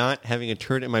am not having a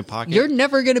turd in my pocket. You're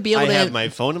never gonna be able I to. have my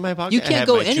phone in my pocket. You I can't have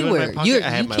go my shoe in my anywhere. pocket. You I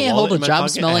have my can't wallet hold a in my job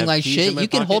pocket. I smelling have like keys in shit. my You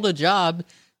can hold pocket. a job.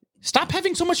 Stop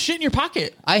having so much shit in your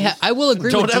pocket. I will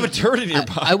agree. Don't with have you. a turd in your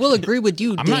pocket. I will agree with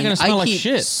you. I'm Dane. not gonna smell I like keep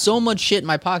shit. so much shit in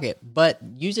my pocket, but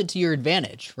use it to your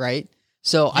advantage, right?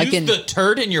 So I Use can. the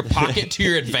turd in your pocket to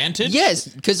your advantage? Yes,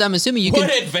 because I'm assuming you What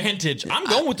can. advantage? I'm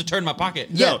going with the turd in my pocket.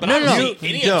 Yeah, but no, I don't no. see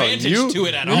any advantage to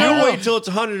it at all. You wait till it's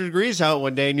 100 degrees out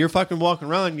one day and you're fucking walking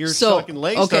around and your So, fucking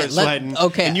legs okay, start sweating.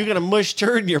 okay. And you got a mush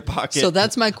turd in your pocket. So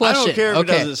that's my I question. don't care if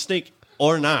Okay. it doesn't stink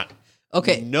or not.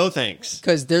 Okay. No thanks.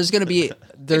 Because there's going to be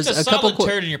It's a couple. solid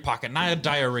turd in your pocket, not a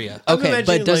diarrhea. I'm Okay,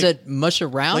 imagining, but does like- it mush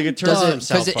around? like a turd does from it?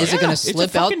 South Is Park. it going Yeah, to it's a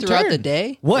slip out fucking throughout the turd.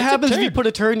 day? What It's a happens if you turd. put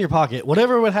a turd in your pocket?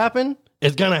 Whatever would happen,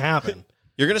 it's gonna happen.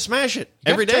 You're going to smash it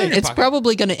got every a turd in day. your It's pocket.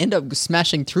 probably going to end up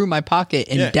smashing through my pocket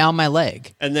and Yeah. down my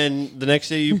leg. And then the next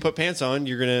day you put pants on,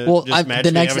 you're going to Well, just the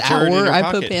magically next have a turd in hour your I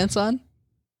pocket. put pants on.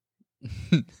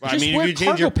 I Just mean, wear if you change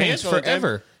cargo your pants all the time,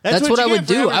 forever. That's what I you would get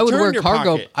for do. having a I would turd in wear your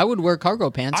cargo. pocket. I would wear cargo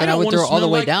pants, I and I don't would want to throw it all the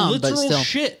smell way like down. But literal still,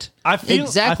 shit. I feel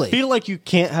Exactly. I feel like you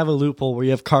can't have a loophole where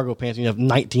you have cargo pants and you have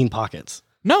 19 pockets.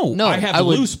 No, No, I have I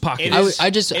would- loose pockets. It is- I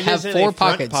just it have isn't 4 a front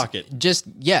pockets. pocket. Just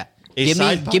A give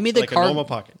side me the like a normal cargo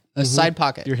pocket. a side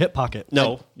pocket. Your hip pocket.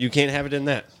 No, you can't have it in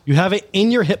that. You have it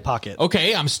in your hip pocket.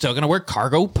 Okay, I'm still going to wear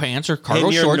cargo pants or cargo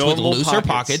In your shorts with normal looser pockets.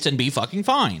 pockets and be fucking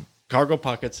fine. Cargo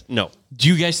pockets, no. Do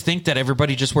you guys think that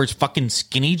everybody just wears fucking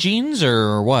skinny jeans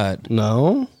or what?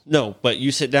 No. No, but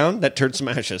you sit down, that turd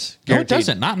smashes. No, it Guaranteed.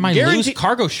 doesn't. Not in my Guaranteed. loose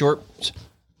cargo shorts.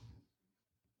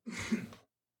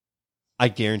 I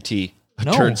guarantee a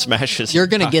No. turd smashes. You're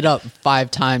gonna get up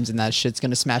 5 times, and that shit's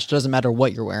gonna smash. Doesn't matter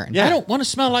what you're wearing. Yeah. I don't want to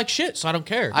smell like shit, so I don't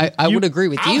care. I would agree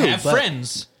with I'll you. have but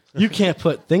friends. You can't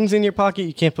put things in your pocket.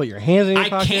 You can't put your hands in your I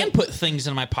pocket. can put things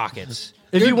in my pockets.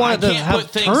 If you wanted I to can't have put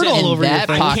things turd all in over your that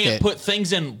thing, I pocket. can't put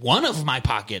things in one of my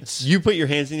pockets. You put your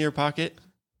hands in your pocket.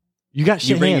 you got You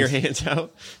shit bring hands. your hands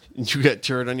out. And you got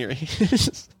turd on your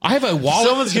hands. I have a wallet.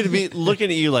 Someone's gonna be looking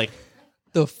at you like,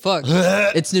 The fuck?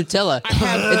 It's Nutella.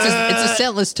 It's a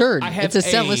scentless turd. I have It's a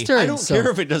scentless turd. I don't so-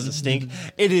 care if it doesn't stink.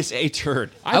 It is a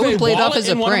turd. I have would a play it off wallet as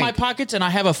a in one of my prank. pockets, and I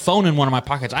have a phone in one of my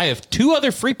pockets. I have 2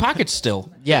 other free pockets still.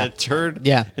 Yeah. A turd.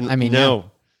 Yeah, And I mean,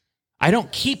 no. I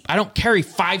don't carry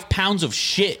 5 pounds of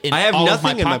shit in I have all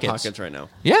nothing of my in pockets. my pockets right now.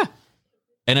 Yeah.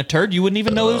 And a turd, you wouldn't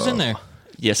even know it was in there.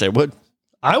 Yes, I would.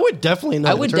 I would definitely know.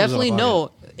 I the would turd was in definitely my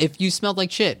pocket. know if you smelled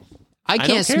like shit. I don't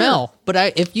can't care. smell,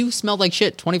 but if you smelled like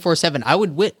shit 24/7,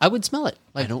 I would smell it.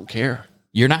 I don't care.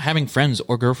 You're not having friends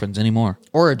or girlfriends anymore.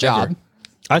 Or a job.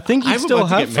 I think you I'm still about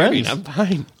to have get married. friends. I'm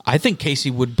fine. I think Casey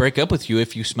would break up with you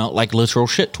if you smelled like literal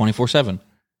shit 24/7.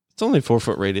 It's only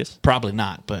 4-foot radius. Probably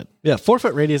not, but Yeah,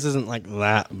 4-foot radius isn't like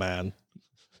that bad.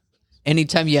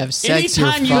 Anytime you have sex,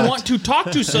 anytime you're you fucked. want to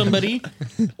talk to somebody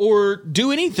or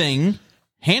do anything,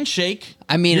 handshake,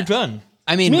 I mean, you're done.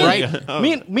 I mean, Me,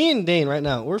 right? me and Dane right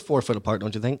now, we're 4 foot apart,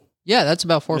 don't you think? Yeah, that's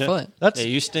about 4 foot. That's Yeah,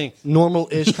 you stink.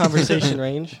 normal-ish conversation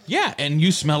range. Yeah, and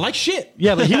you smell like shit.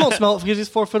 Yeah, but he won't smell it because he's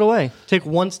 4 foot away. Take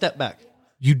one step back.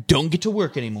 You don't get to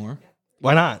work anymore.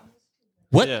 Why not?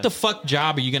 What Yeah. the fuck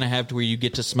job are you going to have to where you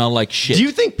get to smell like shit? Do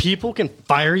you think people can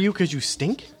fire you because you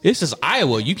stink? This is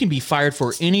Iowa. You can be fired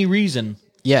for any reason.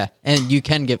 Yeah, and you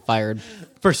can get fired.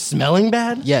 For smelling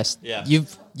bad? Yes. Yeah. You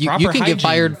Proper can hygiene. get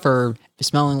fired for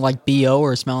smelling like BO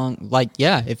or smelling like,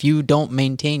 yeah, if you don't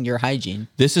maintain your hygiene.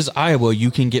 This is Iowa.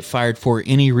 You can get fired for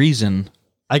any reason.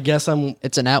 I guess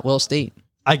It's an at-will state.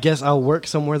 I'll work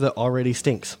somewhere that already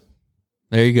stinks.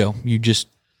 There you go. You just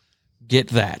get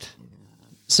that.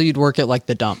 So you'd work at like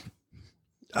the dump.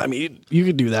 I mean, you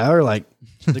could do that, or like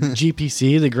the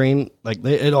GPC, the grain, like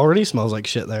it already smells like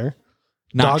shit there.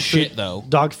 Not Dog shit, food, though.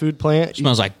 Dog food plant.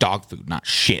 Smells like dog food, not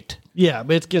shit. Yeah,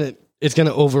 but it's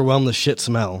gonna overwhelm the shit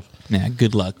smell. Yeah,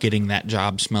 good luck getting that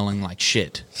job smelling like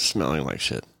shit. Smelling like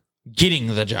shit. Getting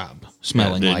the job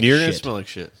smelling Yeah, like you're gonna shit. smell like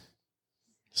shit.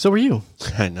 So are you.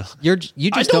 I know. You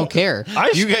just don't care.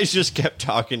 You guys just kept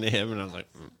talking to him, and I was like,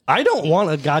 I don't want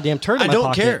a goddamn turd in I my don't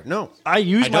pocket. care. No. I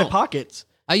use I my don't. pockets.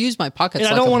 I use my pockets And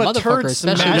I like don't a want a turd motherfucker,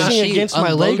 especially when smashing she against my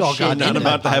unloads leg all shit I'm not goddamn into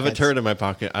about to my have a pockets. turd in my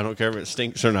pocket. I don't care if it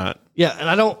stinks or not. Yeah, and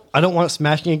I don't want it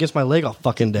smashing against my leg all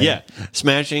fucking day. Yeah.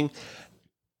 Smashing.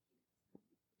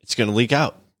 It's going to leak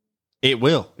out. It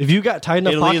will. If you got tight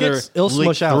enough It'll either pockets, it'll leak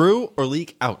smush out. through or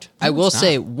leak out. I will it's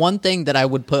say one thing that I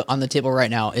would put on the table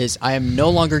right now is I am no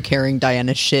longer carrying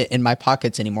Diana's shit in my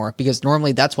pockets anymore because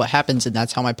normally that's what happens and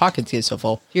that's how my pockets get so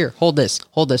full. Here, hold this,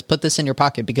 put this in your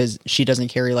pocket because she doesn't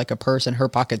carry like a purse and her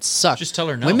pockets suck. Just tell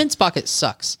her no. Women's pocket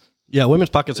sucks. Yeah, women's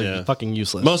pockets are Yeah. fucking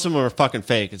useless. Most of them are fucking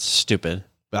fake. It's stupid.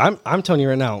 But I'm telling you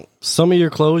right now, some of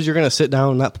your clothes you're gonna sit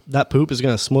down and that poop is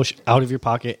gonna smush out of your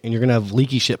pocket and you're gonna have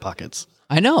leaky shit pockets.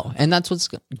 I know, and that's what's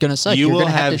gonna suck. You You're will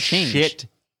gonna have have to change. shit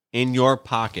in your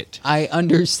pocket. I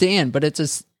understand, but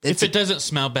it's If it doesn't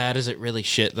smell bad, is it really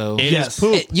shit, though? It is Yes.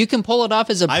 poop. you can pull it off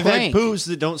as a I've had prank. poos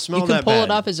that don't smell You can that pull bad.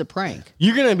 it off as a prank.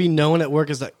 You're gonna be known at work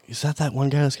as that. Is that one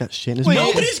guy that's got shit in his pocket?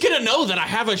 Nobody's going to know that I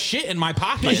have a shit in my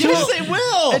pocket. Yes, they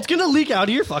will. It's gonna leak out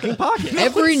of your fucking pocket.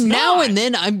 Every it's now not. and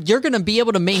then, you're gonna be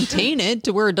able to maintain it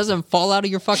to where it doesn't fall out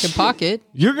of your fucking pocket.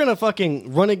 You're gonna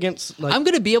fucking run against like I'm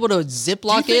gonna be able to Do you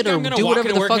ziplock think it or I'm gonna do walk whatever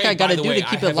into the work, fuck hey, I gotta by the do way, to I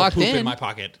keep have it a locked poop in. my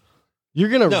pocket. you're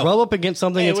gonna No. rub up against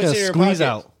something Hey, that's what's gonna in your squeeze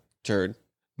pocket? out. Turd.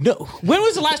 No. When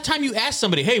was the last time you asked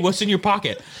somebody, hey, what's in your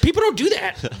pocket? People don't do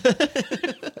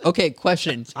that. Okay,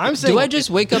 question. I'm saying- do I just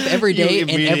wake up every You day and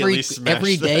immediately smashed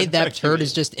every day that that turd argument.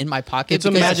 is just in my pocket? It's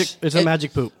a Because magic. It's a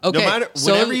magic poop. Okay, No matter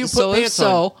whenever you put pants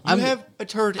on, you have a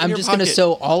turd in I'm your just gonna pocket.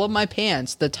 sew all of my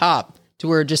pants, the top, to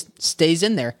where it just stays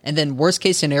in there, and then worst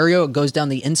case scenario, it goes down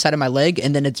the inside of my leg,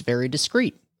 and then it's very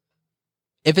discreet.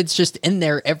 If it's just in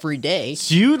there every day,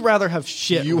 So you'd rather have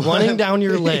shit running down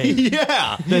your leg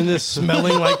Yeah. than this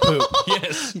smelling like poop.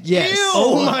 Yes. yes,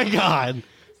 Oh my god!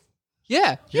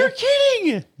 yeah, You're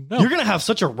kidding. You're gonna have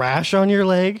such a rash on your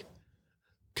leg.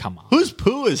 Come on. Whose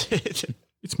poo is it?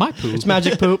 It's my poo. It's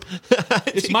magic poop.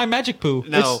 It's my magic poo.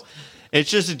 No.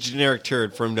 It's just a generic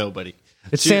turd from nobody.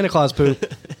 It's Santa Claus poop.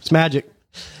 It's magic.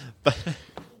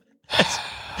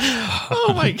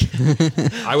 Oh my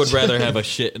god. I would rather have a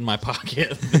shit in my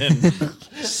pocket than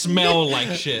smell like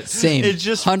shit. same. It's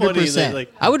just funny that, 100%.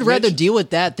 like, I would rather Mitch- deal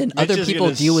with that than other Mitch is people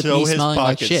gonna deal with sew me his smelling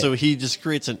like pocket, shit. So he just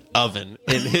creates an oven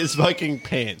in his fucking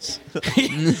pants.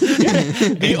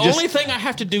 The only thing I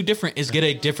have to do different is get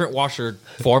a different washer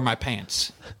for my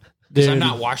pants. because I'm Dude.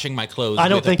 not washing my clothes. I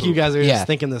don't with a think you poop. guys are Yeah. just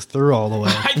thinking this through all the way.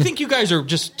 I think you guys are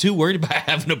just too worried about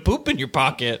having a poop in your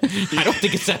pocket. I don't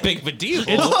think it's that big of a deal.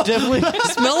 It's definitely.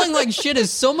 Smelling like shit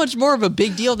is so much more of a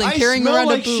big deal than I carrying smell around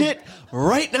like a poop. shit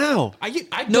right now. I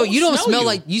No, you don't smell you.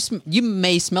 like you. You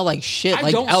may smell like shit, I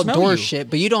like don't smell outdoor you. shit,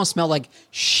 but you don't smell like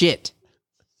shit.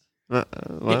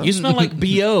 You smell like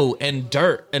BO and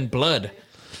dirt and blood.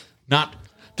 Not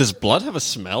Does blood have a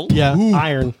smell? Yeah,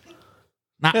 iron.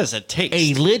 not It has a taste.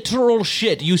 a literal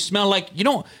shit. You smell like you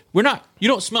don't. We're not. You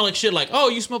don't smell like shit. Like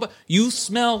you smell. You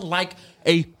smell like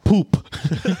a poop.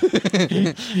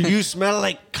 You smell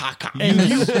like caca.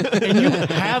 And you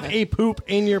have a poop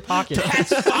in your pocket.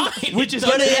 That's fine. Which is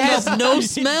But gonna it end has up, no It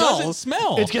smell. doesn't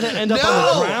smell. it's gonna end up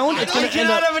on the ground. It's I gonna end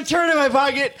cannot up. have a turd in my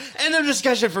pocket. End of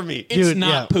discussion for me. It's Dude, not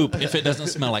yeah. poop if it doesn't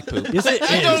smell like poop. Yes, it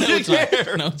No, is. it's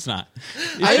not. No, it's not.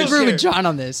 I don't agree care. with John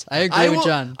on this. I agree with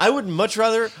John. I would much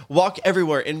rather walk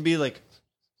everywhere and be like,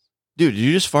 dude, did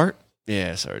you just fart?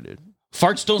 Yeah, sorry, dude.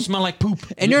 Farts don't smell like poop.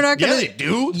 And you're not gonna. Yeah, they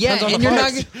do. Yeah, Depends on and the you're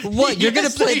not. farts. What? You're gonna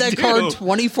Yes, play they that do. card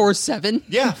 24/7?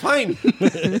 Yeah, fine.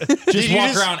 Just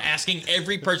walk around asking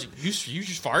every person, you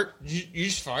just fart? You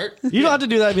just fart? You don't have to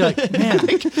do that. And be like, man,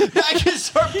 I can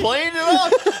start playing it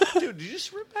off. Dude, did you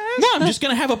just rip ass? No, I'm just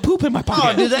going to have a poop in my Oh,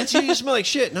 pocket. dude, that's you. You smell like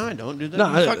shit. No, I don't, dude. no,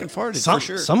 You fucking farted for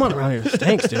sure. Someone around here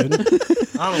stinks, dude.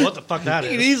 I don't know what the fuck that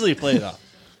You can is. easily play it off.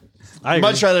 I agree.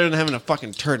 Much rather than having a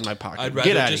fucking turd in my pocket. I'd rather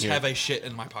Get out of just here. have a shit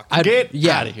in my pocket. I'd, Get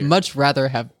yeah, outta here. much rather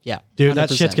have. Yeah, Dude, that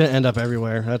 100%. shit's gonna end up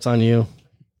everywhere. That's on you.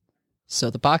 So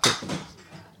the pocket.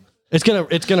 It's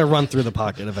gonna run through the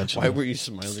pocket eventually. Why were you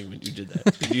smiling when you did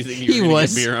that? Did you think you He were going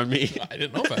was. to get beer on me? I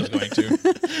didn't know if I was going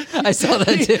to. I saw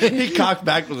that too. He cocked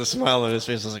back with a smile on his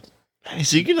face. I was like, is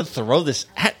he going to throw this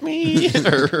at me?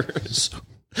 Or...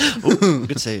 Ooh,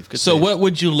 good save. Good So save. what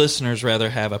would you listeners rather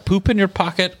have, a poop in your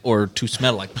pocket or to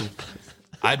smell like poop?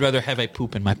 I'd rather have a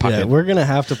poop in my pocket. Yeah, we're gonna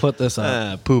have to put this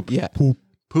up. Poop. Yeah. Poop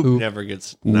never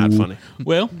gets not funny.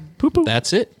 Well,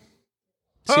 that's it.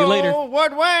 See you later.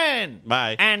 Would win?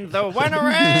 Bye. And the winner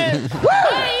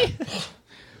is...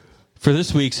 For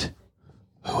this week's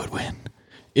Who Would Win?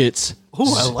 It's Ooh,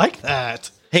 I like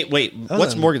that. Hey, wait.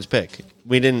 What's Morgan's pick?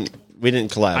 We didn't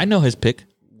collab. I know his pick.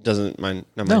 Doesn't mine.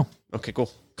 Not No. mine. Okay,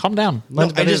 cool. Calm down. No,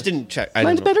 Mine's I better. just didn't check. I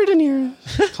Mine's don't know. better than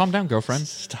yours. Calm down, girlfriend.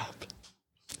 Stop.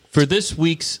 For this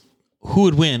week's Who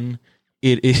Would Win,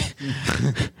 it is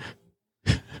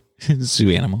zoo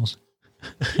animals.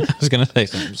 I was going to say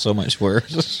something so much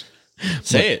worse.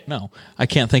 Say it. No, I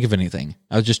can't think of anything.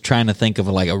 I was just trying to think of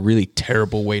like a really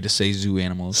terrible way to say zoo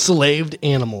animals. Slaved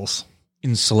animals.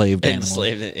 Enslaved animals.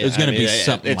 Enslaved. It was going to be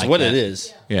something It's like what that. it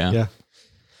is. Yeah. Yeah.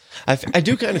 I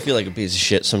do kind of feel like a piece of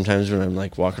shit sometimes when I'm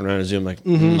like walking around a zoo. I'm like,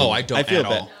 Oh, I don't I feel at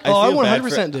bad. all. Oh, I feel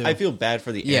bad 100% do. I feel bad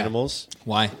for the Yeah. animals.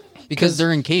 Why? Because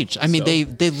they're encaged. I mean, they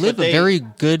live they- a very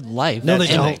good life. No, they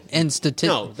and, don't. And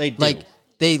No, they do. Like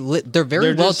they're very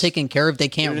They're well just- taken care of. They they're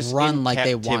can't just run in like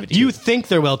they want captivity. to. You think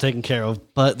they're well taken care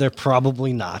of, but they're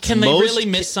probably not. Can they Most really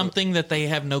miss something that they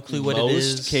have no clue what it Most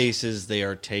is? cases they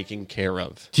are taken care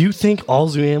of. Do you think all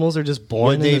zoo animals are just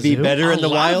born Would they in the be zoo? better a in the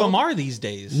lot wild? of them are these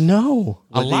days. No.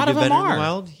 A Would they lot be of them better in the are.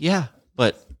 wild? Yeah,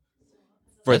 but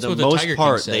for That's the what the most Tiger King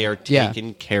part, said. they are Yeah.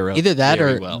 taken care of. Either that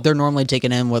very or well. they're normally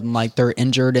taken in when like they're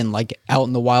injured and like out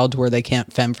in the wild where they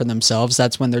can't fend for themselves.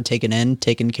 That's when they're taken in,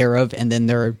 taken care of, and then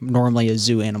they're normally a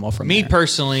zoo animal from Me there.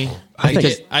 personally,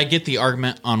 think- I get the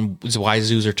argument on why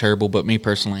zoos are terrible, but me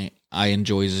personally, I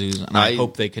enjoy zoos, and I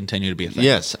hope they continue to be a thing.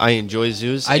 Yes, I enjoy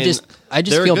zoos. I and just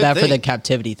they're a feel good bad for the thing.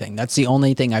 captivity thing. That's the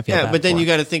only thing I feel Yeah, bad but then for. you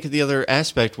got to think of the other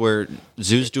aspect where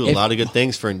zoos do a lot of good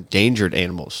things for endangered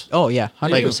animals. Oh yeah,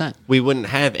 Like 100%. we wouldn't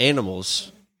have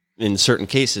animals in certain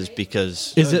cases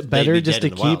because Is it they'd better be just dead to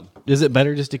in the keep? wild. Is it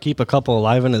better just to keep a couple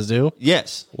alive in a zoo?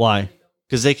 Yes, Why?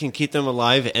 because they can keep them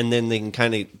alive, and then they can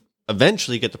kind of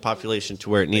eventually get the population to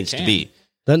where it needs to can. be.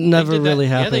 That never Did that- really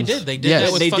happens. Yeah, they did. They did Yes.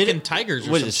 that with They did fucking it- tigers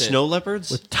or What some is it, shit. snow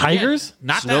leopards? Tigers?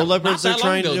 Not Snow that, leopards not are that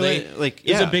trying long to ago. do They, it, like,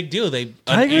 it was yeah. a big deal. An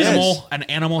Tigers?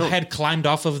 animal had climbed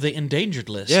off of the endangered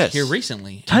list Yes. here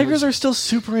recently. Tigers are still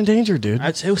super endangered, dude.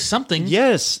 It was something.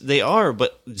 Yes, they are,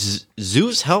 but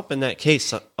zoos help in that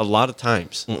case a lot of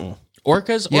times.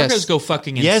 Orcas Yes. go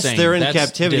fucking insane. Yes, they're in That's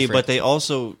captivity, different. but they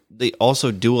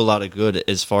also do a lot of good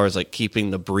as far as like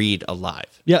keeping the breed alive.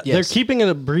 Yeah, Yes. they're keeping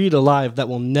a breed alive that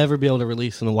will never be able to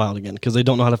release in the wild again because they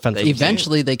don't know how to fend for themselves.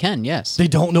 Eventually they can. Yes. They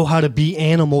don't know how to be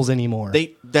animals anymore.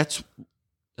 That's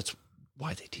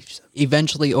why they teach them.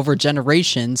 eventually over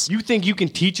generations. You think you can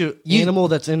teach an animal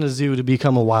that's in a zoo to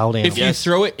become a wild animal? If you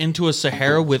throw it into a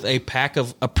Sahara with a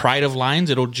pride of lions,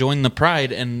 it'll join the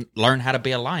pride and learn how to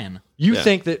be a lion. You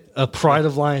think that a pride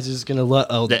of lions is going to let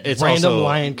a It's random also,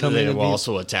 lion come they in and will be...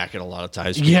 also attack it a lot of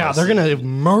times. Yeah, because they're going to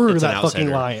murder it's an that fucking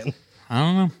outsider. lion. I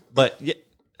don't know. But yeah,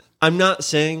 I'm not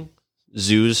saying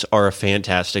zoos are a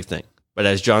fantastic thing. But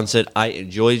as John said, I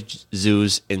enjoy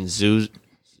zoos, and zoos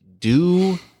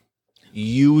do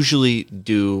usually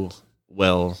do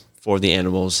well for the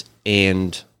animals,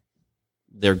 and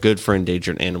they're good for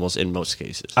endangered animals in most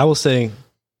cases. I will say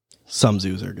some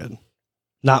zoos are good.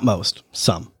 Not most.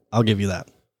 Some. I'll give you that.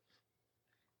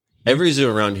 Every zoo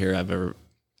around here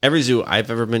every zoo I've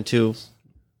ever been to,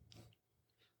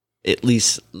 at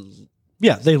least,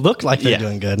 Yeah, they look like they're Yeah.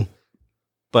 doing good.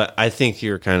 but I think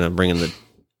you're kind of bringing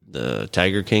the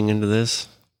Tiger King into this.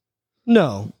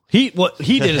 No. What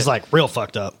he did is like real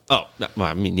fucked up. Oh, no, well,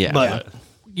 I mean, yeah. But- but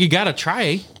You got to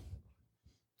try.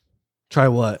 Try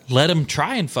what? Let him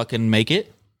try and fucking make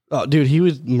it. Oh, dude, he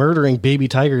was murdering baby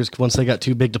tigers once they got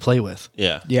too big to play with.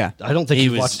 yeah. Yeah. I don't think he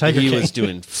watched Tiger King. was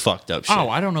doing fucked up shit. Oh,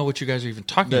 I don't know what you guys are even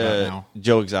talking about now.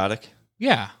 Joe Exotic.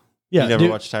 Yeah, Yeah, You never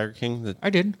dude, watched Tiger King? I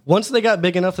did. once they got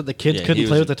big enough that the kids Yeah, couldn't he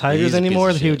play was- with the he's tigers a piece anymore,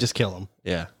 of he would shit. just kill them.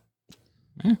 Yeah.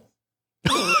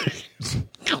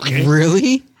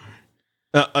 Really?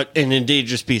 An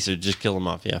endangered species, just kill them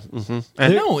off. Yeah.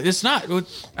 Mm-hmm. No, it's not.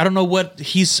 I don't know what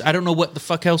the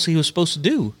fuck else he was supposed to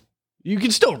do. You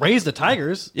can still raise the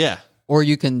tigers. Yeah. Or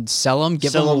you can sell them,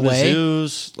 give Sell them them to away.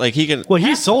 zoos. Like he can. Well,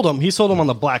 he sold them. He sold them on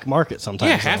the black market sometimes.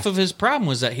 Yeah, half of his problem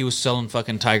was that he was selling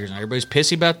fucking tigers, and everybody's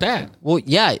pissy about that. Well,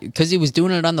 yeah, because he was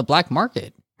doing it on the black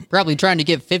market. Probably trying to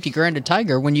get 50 grand a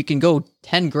tiger when you can go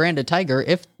 10 grand a tiger,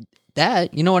 if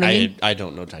that. You know what I mean? I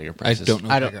don't know tiger I prices. don't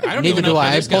know. I don't, tiger. neither even know do how I.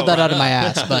 I this pulled got that out of brought my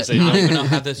up. ass, but I don't even know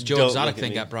how this Joe Don't Exotic look at thing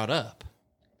me. got brought up.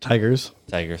 tigers,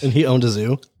 Tigers. and he owned a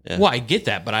zoo. Yeah. Well, I get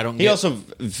that, but I don't. He get, also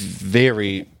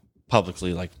very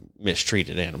publicly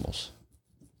mistreated animals.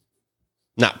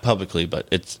 Not publicly, but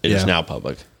it is Yeah. now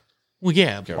public. Well,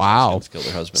 yeah. Wow. Killed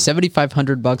their husband.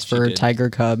 $7,500 for a did. tiger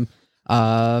cub.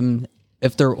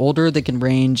 If they're older, they can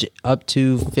range up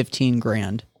to 15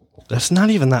 grand. That's not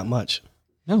even that much.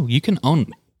 No, you can own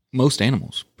most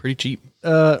animals pretty cheap.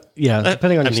 Yeah,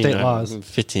 depending on your state laws.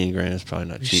 15 grand is probably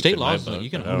not cheap. state in my laws, book, you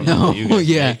can but I don't own- know No, what you guys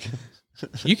yeah. make.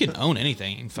 You can own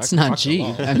anything. In fact, It's not fuck the cheap.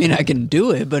 law. I mean, I can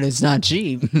do it, but it's not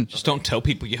cheap. Just don't tell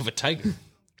people you have a tiger.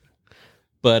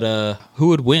 But who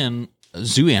would win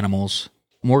zoo animals?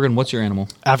 Morgan, what's your animal?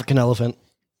 African elephant.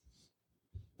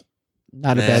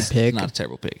 Not a bad pick. Not a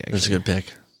terrible pick, actually. That's a good pick.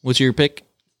 What's your pick?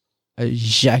 A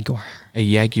jaguar. A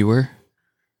jaguar,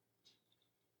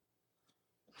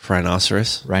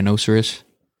 Rhinoceros. rhinoceros,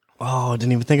 Oh, I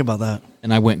didn't even think about that.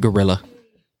 and I went gorilla.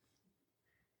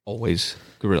 Always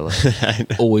gorilla.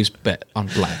 Always bet on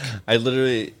black. I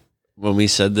literally, when we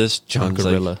said this, John's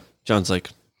gorilla. like,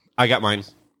 I got mine.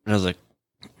 And I was like,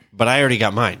 but I already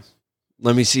got mine.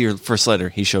 Let me see your first letter.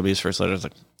 He showed me his first letter. I was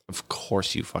like, of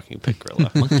course you fucking pick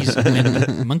gorilla. Monkeys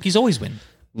win. Monkeys always win.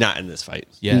 Not in this fight.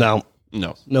 Yeah. No,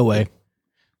 No. no way.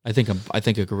 I think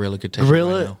a gorilla could take a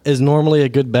Gorilla rhino. is normally a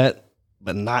good bet,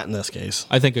 but not in this case.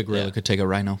 I think a gorilla could take a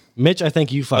rhino. Mitch, I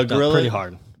think you fucked gorilla- up pretty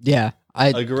hard. Yeah.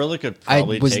 A gorilla could I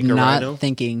probably was take a not rhino.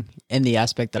 thinking in the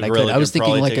aspect that A I could. gorilla I was could thinking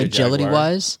probably like take a agility jaguar.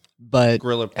 wise, but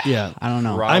Gorilla Yeah. I don't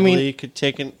know. probably I mean- could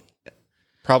take an,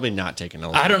 probably not take an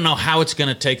elephant. I don't know how it's going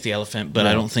to take the elephant, but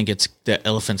I don't think the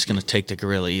elephant's going to take the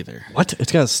gorilla either. What?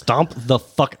 It's gonna stomp the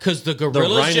fuck. Because the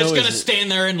gorilla's rhino just going to is- stand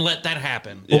there and let that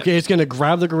happen. Okay, it's gonna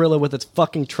grab the gorilla with its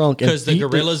fucking trunk. Because the beat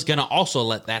gorilla's going to also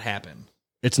let that happen.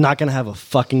 It's not gonna have a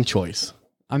fucking choice.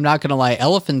 I'm not gonna lie.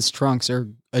 Elephants' trunks are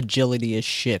agility as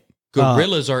shit.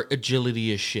 Gorillas are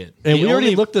agility as shit. And The we already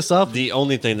only- looked this up. The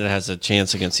only thing that has a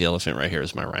chance against the elephant right here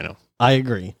is my rhino. I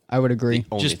agree. I would agree.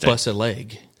 Only Just thing. bust a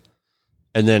leg.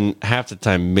 And then half the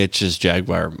time, Mitch's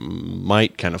Jaguar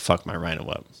might kind of fuck my rhino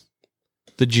up.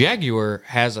 The Jaguar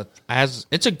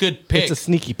it's a good pick. It's a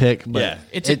sneaky pick, but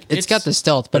It's got the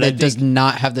stealth, but but I it does think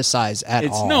not have the size at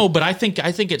all. No, but I think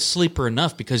it's sleeper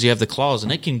enough because you have the claws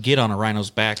and it can get on a rhino's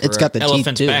back or It's got the an teeth,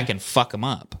 elephant's too. back and fuck them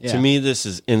up. Yeah. To me, this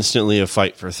is instantly a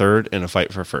fight for third and a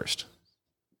fight for first.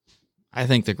 I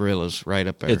think the gorilla's right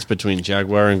up there. It's between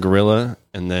Jaguar and gorilla,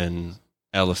 and then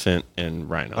elephant and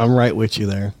rhino. I'm right with you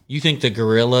there. You think the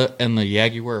gorilla and the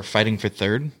Jaguar are fighting for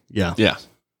third? Yeah. Yeah,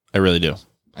 I really do.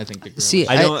 I think the gorilla. See,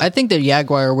 I don't- I think the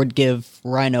Jaguar would give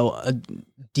Rhino a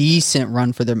decent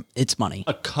run for its money.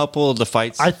 A couple of the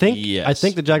fights, I think yes,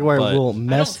 the Jaguar but will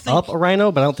mess think- up a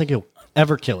rhino, but I don't think he'll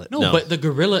ever kill it. no, No. but the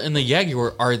gorilla and the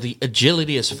Jaguar are the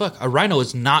agility as fuck. A rhino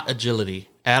is not agility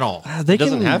at all. They It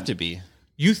doesn't can- have to be.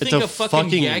 You think a a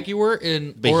fucking jaguar or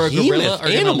a behemoth gorilla are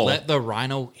going to animal. let the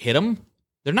rhino hit him?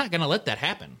 They're not going to let that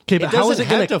happen. Okay, It but how is doesn't it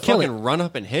going have to to kill fucking it? run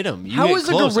up and hit him. You How get is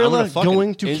a close, I'm gorilla gonna fucking-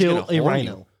 going to it's kill gonna a horn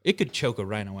rhino? you. It could choke a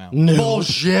rhino out. No.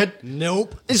 Bullshit.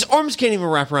 Nope. His arms can't even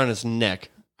wrap around his neck.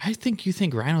 I think you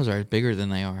think rhinos are bigger than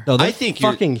they are. No, they're I think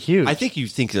you're- fucking huge. I think you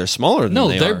think they're smaller than No,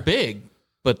 they they're are. big,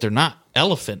 but they're not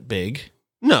elephant big.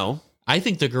 No. I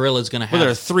think the gorilla is going to have. Well,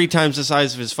 they're 3 times the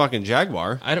size of his fucking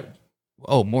jaguar. I don't.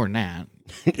 Oh, more than that.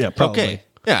 yeah, probably. Okay.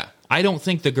 Yeah. I don't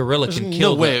think the gorilla can There's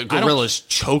kill. no way a I don't- gorilla's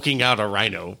choking out a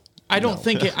rhino. I don't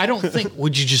think. I don't think.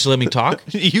 Would you just let me talk?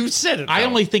 You said it. I though.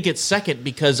 only think it's second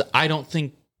because I don't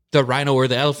think the rhino or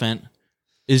the elephant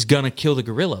is gonna kill the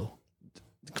gorilla.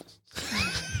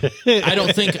 I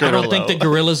don't think the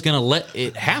gorilla's gonna let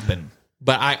it happen.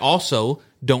 But I also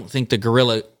don't think the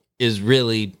gorilla is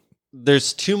really.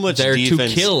 There's too much There to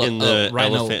defense kill in a the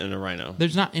rhino. elephant and a rhino.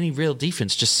 There's not any real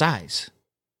defense, just size.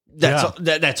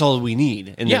 That's all we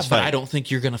need in Yeah, this but fight. I don't think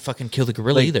you're gonna fucking kill the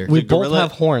gorilla either. We The both gorilla-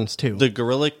 have horns too. The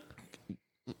gorilla,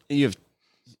 you have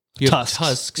You have tusks.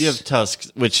 tusks. you have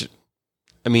tusks, which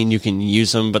I mean you can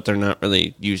use them, but they're not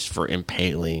really used for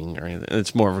impaling or anything.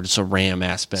 It's more of just a ram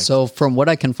aspect. So from what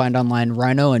I can find online,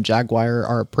 rhino and jaguar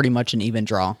are pretty much an even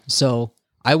draw. So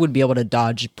I would be able to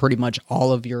dodge pretty much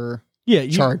all of your yeah,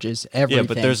 you, charges, everything. yeah,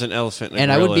 but there's an elephant,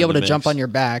 and I would be able to to jump on your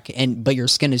back, but your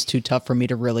skin is too tough for me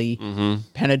to really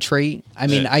penetrate. I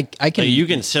mean, I can. Like, you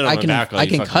can sit on I my can, back all I you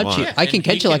can fucking cut want. you. I can And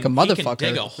catch he you like a He can dig a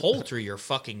motherfucker. hole through your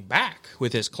fucking back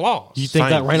with his claws. you think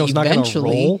Fine. that rhino's not going to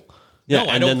Eventually- roll? Yeah, no,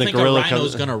 I and don't then the think gorilla a rhino's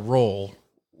comes. gonna roll.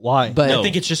 Why? But I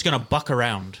think it's just gonna buck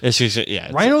around. It's just, yeah.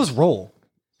 it's- rhinos roll.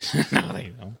 No,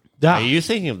 they don't. Yeah. Are you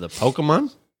thinking of the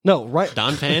Pokemon? No, right.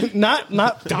 Don Fan? Not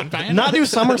Fan? not do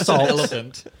somersaults.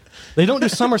 Elephant. They don't do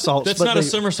somersaults. That's but not a they-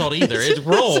 somersault either. It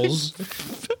rolls.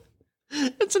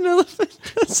 It's an elephant.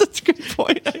 That's such a good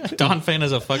point. Don Fan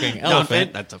is a fucking Don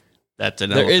Fan, elephant. that's an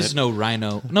There elephant. is no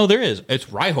rhino. No, there is. It's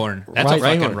Rhyhorn. That's a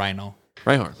Rhyhorn. fucking rhino.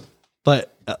 Rhyhorn.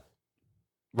 But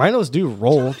rhinos do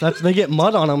roll. They get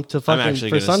mud on them to fucking actually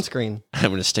for gonna sunscreen. I'm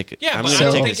going to stick it. Yeah, I'm but going I to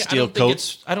don't take a think, steel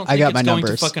coat. I don't I think got it's my going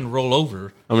numbers. to fucking roll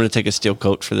over. I'm going to take a steel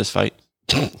coat for this fight.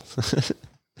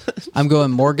 I'm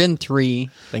going Morgan 3,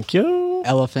 Thank you.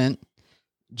 elephant,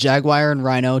 jaguar and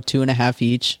rhino 2.5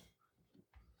 each,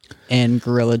 and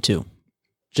gorilla 2.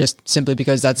 Just simply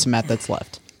because that's the math that's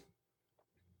left.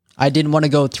 I didn't want to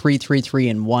go 3, 3, 3,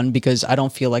 and 1 because I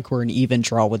don't feel like we're an even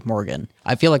draw with Morgan.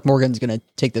 I feel like Morgan's going to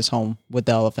take this home with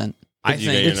the elephant. I Did you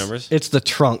get think your It's, numbers? it's the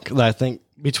trunk that I think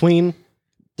between.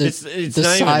 The, It's the not even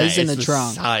size that. and It's the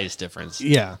trunk. size difference.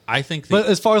 Yeah. I think But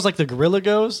as far as like the gorilla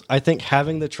goes, I think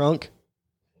having the trunk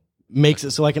makes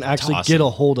it so I can actually Toss get it. a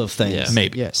hold of things. Yeah.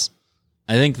 maybe. Yes.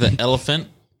 I think the elephant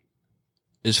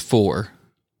is 4.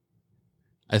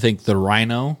 I think the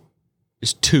rhino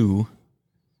is 2.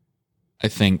 I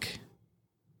think.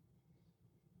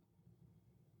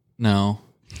 No.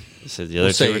 So the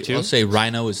other two are 2? I'll say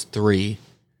rhino is 3,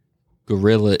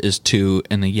 gorilla is 2,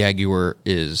 and the jaguar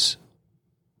is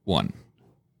 1.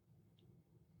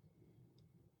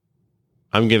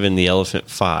 I'm giving the elephant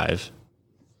 5,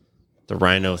 the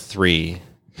rhino 3,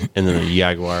 and then the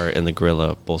jaguar and the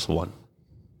gorilla both 1.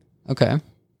 Okay.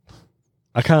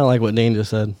 I kind of like what Dane just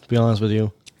said, to be honest with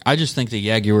you. I just think the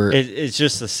jaguar. It's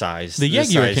just the size. the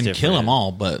jaguar size can difference. kill them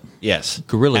all, but Yes.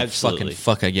 gorilla Absolutely. fucking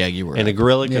fuck a jaguar. And a up.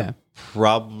 gorilla could Yeah.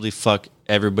 probably fuck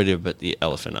everybody but the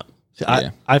elephant up. See,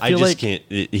 Yeah. I I feel just like can't.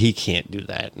 He can't do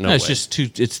that. No, No, it's way. just too.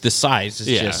 It's the size. It's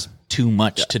Yeah. just too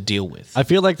much to deal with. I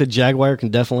feel like the jaguar can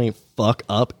definitely fuck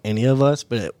up any of us,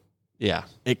 but yeah.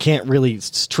 it can't really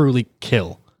truly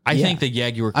kill. I Yeah. think the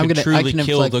jaguar I'm could gonna- I truly can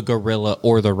kill inflict- the gorilla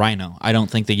or the rhino. I don't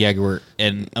think the jaguar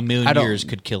in a million I don't- years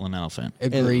could kill an elephant.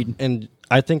 And- Agreed. And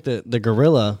I think that the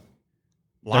gorilla,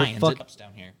 Lions, fuck- it ups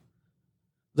down here.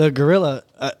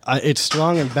 it's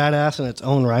strong and badass in its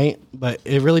own right, but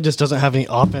it really just doesn't have any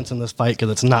offense in this fight because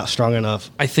it's not strong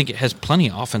enough. I think it has plenty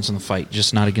of offense in the fight,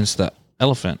 just not against the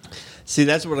elephant. See,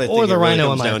 that's what I think. Or the it really rhino,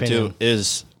 comes in my down opinion. to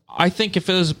is I think if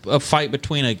it was a fight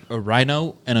between a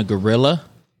rhino and a gorilla,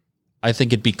 I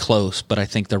think it'd be close, but I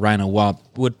think the rhino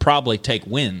would probably take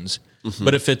wins. Mm-hmm.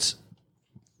 But if it's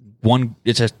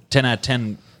a 10 out of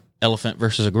 10 elephant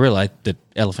versus a gorilla, the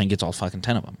elephant gets all fucking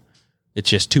 10 of them. It's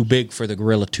just too big for the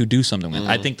gorilla to do something with.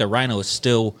 I Mm-hmm. think the rhino is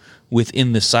still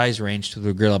within the size range to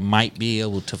the gorilla, might be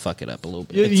able to fuck it up a little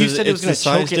bit. You said it was going to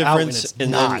choke it out, and it's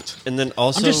and not. then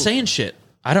also I'm just saying shit.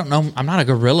 I don't know. I'm not a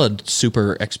gorilla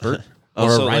super expert or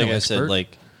Also, a rhino like I expert. said,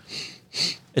 like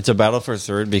it's a battle for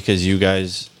third because you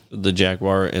guys, the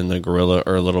jaguar and the gorilla,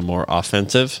 are a little more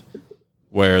offensive,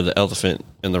 where the elephant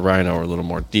and the rhino are a little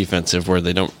more defensive, where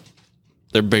they don't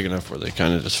they're big enough where they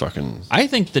kind of just fucking I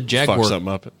think the fuck jaguar something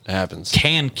up. It happens.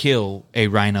 can kill a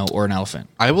rhino or an elephant.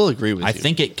 I will agree with you. I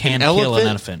think it can kill an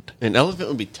elephant. An elephant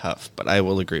would be tough, but I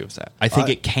will agree with that. I think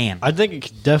it can. I think it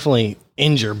could definitely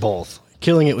injure both.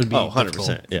 Killing it would be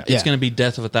 100%. Yeah. It's going to be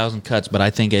death of 1,000 cuts, but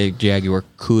I think a jaguar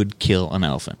could kill an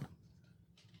elephant.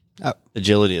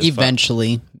 Agility is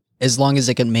Eventually, as long as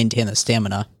it can maintain the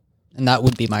stamina. And that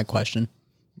would be my question.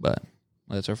 But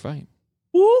that's our fight.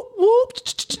 Whoop, whoop.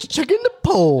 Checking the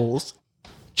polls.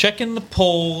 Checking the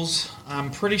polls.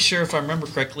 I'm pretty sure, if I remember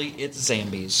correctly, it's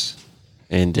Zambies.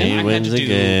 And Dane I had wins to do-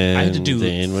 again. I had to do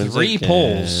Dane wins 3 again.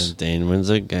 polls. Dane wins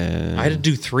again. I had to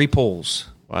do 3 polls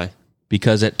Why?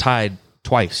 because it tied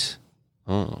twice.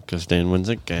 Oh, because Dane wins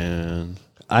again.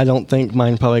 I don't think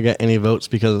mine probably got any votes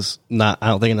because I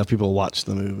don't think enough people watched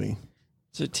the movie.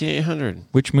 It's a T800.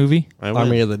 Which movie? I win.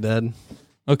 Army of the Dead.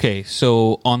 Okay,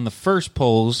 so on the first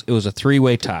polls, it was a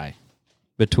 3-way tie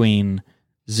between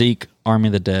Zeke, Army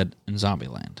of the Dead, and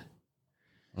Zombieland.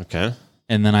 Okay.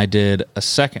 And then I did a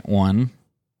second one.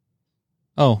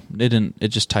 Oh, it didn't. It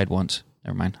just tied once.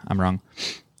 Never mind. I'm wrong.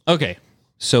 Okay,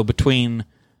 so between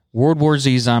World War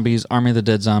Z zombies, Army of the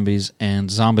Dead zombies, and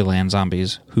Zombieland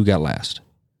zombies, who got last?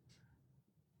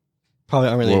 Probably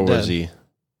Army of World the War Dead. Z.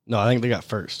 No, I think they got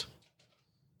first.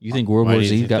 You think World Why War do you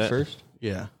Z think got that? first?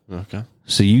 Yeah. Okay.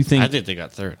 So you I think think they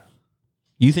got third.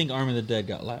 Army of the Dead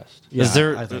got last? Yeah, Is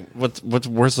there? I think.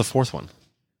 Where's the fourth one?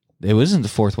 It wasn't the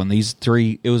fourth one. These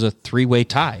 3. It was a 3-way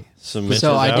tie. Submit So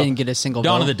those I out. didn't get a single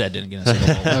Dawn vote. of the Dead didn't get a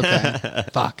single vote. Okay.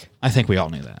 Fuck. I think we all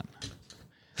knew that.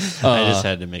 I just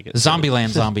had to make it. Zombieland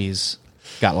zombies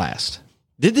got last.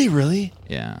 Did they really?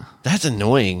 Yeah. That's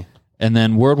annoying. And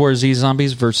then World War Z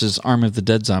zombies versus Army of the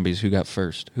Dead zombies. Who got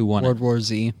first? Who won World it? War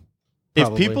Z.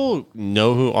 Probably. If people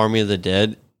know who Army of the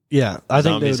Dead Yeah, I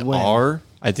think they zombies would win. are,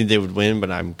 I think they would win.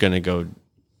 But I'm gonna go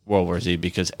World War Z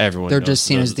because everyone They're knows just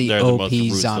seen as the they're OP most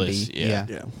ruthless. zombie. Yeah.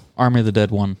 Yeah. Army of the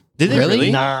Dead won. Did they Really?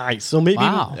 really? Nice. So maybe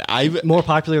Wow. more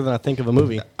popular than I think of a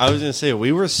movie. I was gonna say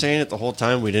we were saying it the whole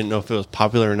time. We didn't know if it was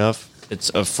popular enough. It's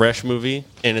a fresh movie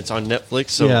and it's on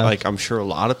Netflix, so Yeah. like I'm sure a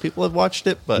lot of people have watched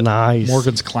it. But Nice.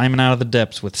 Morgan's climbing out of the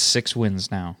depths with 6 wins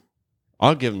now.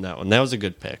 I'll give him that one. That was a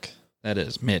good pick. That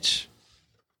is Mitch.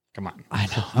 Come on. I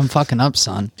know. I'm fucking up,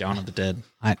 son. Dawn of the Dead.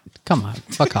 Come on.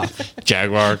 Fuck off.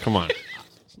 Jaguar, come on.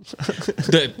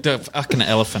 The fucking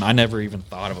elephant. I never even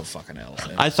thought of a fucking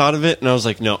elephant. I thought of it and I was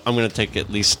like, no, I'm gonna take at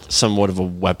least somewhat of a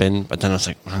weapon. But then I was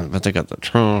like, but they got the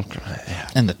trunk. Yeah.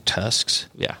 And the tusks.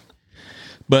 Yeah.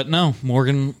 But no,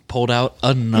 Morgan pulled out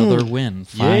another win,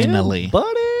 finally. Yeah,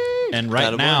 buddy. And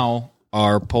right That now,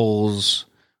 our polls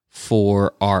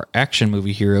for our action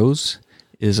movie heroes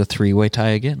is a 3-way tie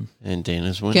again. And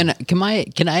Dana's winning. Can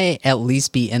I at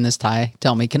least be in this tie?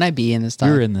 Tell me, can I be in this tie?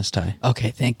 You're in this tie. Okay,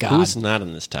 thank God. Who's not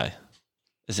in this tie?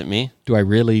 Is it me? Do I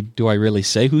really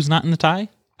say who's not in the tie?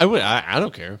 I would. I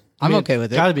don't care. I'm okay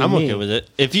with it. Gotta be I'm me. okay with it.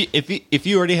 If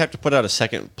you already have to put out a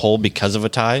second poll because of a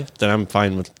tie, then I'm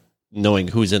fine with knowing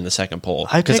who's in the second poll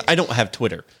because I don't have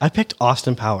Twitter. I picked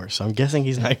Austin Powers, so I'm guessing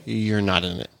he's not. You're not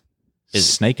in it.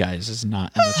 Snake Eyes is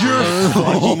not in the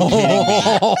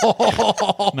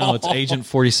tie. No, it's Agent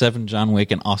 47, John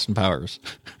Wick, and Austin Powers.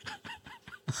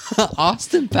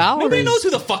 Austin Powers. Nobody knows who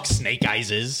the fuck Snake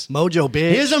Eyes is. Mojo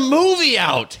bitch. There's a movie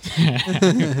out.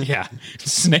 Yeah,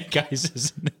 Snake Eyes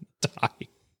is in the tie.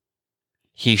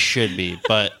 He should be,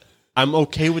 but I'm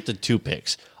okay with the 2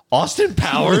 picks. Austin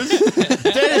Powers.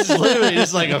 That is literally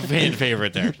just like a fan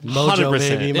favorite there. Mojo,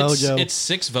 100%. baby, Mojo. It's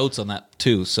 6 votes on that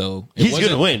too, so it He's wasn't-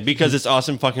 gonna win because it's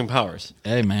Austin fucking Powers.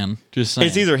 Hey man, just saying.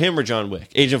 It's either him or John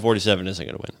Wick. Agent 47 isn't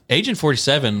gonna win. Agent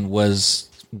 47 was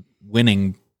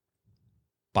winning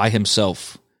by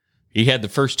himself. He had the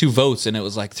first 2 votes, and it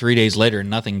was like 3 days later,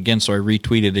 nothing again. So I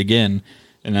retweeted again,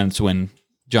 and then it's when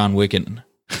John Wick and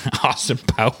Austin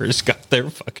Powers got their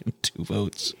fucking 2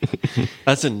 votes.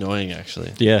 That's annoying,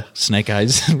 actually. Yeah, Snake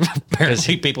Eyes.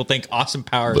 Apparently, people think Austin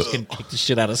Powers can kick the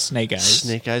shit out of Snake Eyes.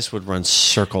 Snake Eyes would run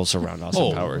circles around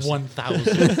Austin Powers.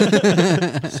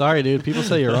 1,000. Sorry, dude. People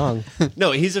say you're wrong.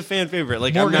 No, he's a fan favorite.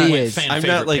 Like Morgan I'm not. went is. fan I'm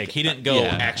favorite not like pick. He didn't go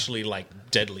yeah. actually like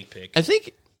deadly pick.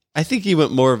 I think he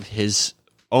went more of his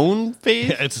own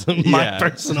faith. It's my Yeah.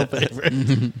 personal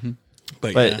favorite.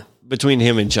 But, But yeah. between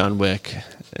him and John Wick,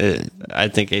 I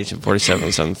think Agent 47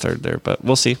 is on the third there. But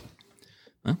we'll see.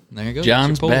 Well, there you go.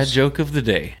 John's That's your bad polls. joke of the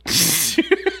day.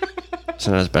 It's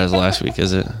not as bad as last week,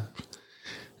 is it?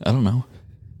 I don't know.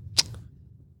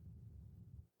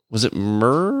 Was it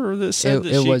Murr that said It-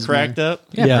 that it she was cracked Murr. up?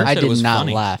 Yeah, Yeah. Murr I said it did was not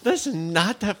funny. laugh. That's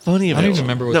not that funny. Of I don't it. even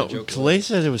remember what no, the joke was. Clay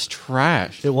said it was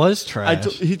trash. It was trash.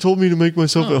 He told me to make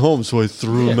myself at home, so I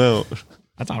threw him out.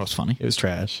 I thought it was funny. It was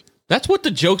trash. That's what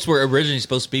the jokes were originally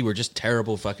supposed to be. Were just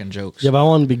terrible fucking jokes. Yeah, but I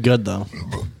want to be good though.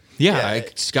 Yeah, I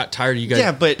just got tired of you guys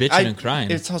Yeah, but bitching and crying.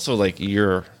 It's also like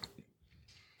your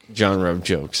genre of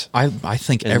jokes. I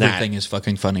think And everything is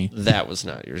fucking funny. That was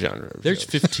not your genre of There's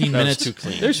jokes. 15 That was minutes. too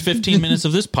clean. There's 15 minutes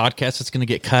of this podcast that's going to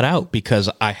get cut out because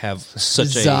I have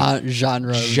such a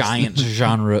Genre. giant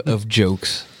genre of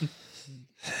jokes.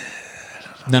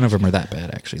 None of them are that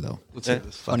bad, actually, though.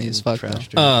 Funny as fuck.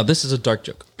 Though. This is a dark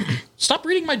joke. Stop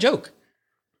reading my joke.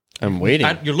 I'm waiting.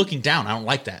 You're looking down. I don't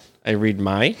like that. I read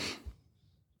my.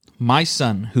 My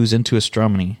son, who's into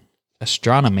astronomy,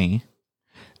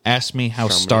 asked me how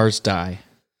stars die.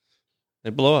 They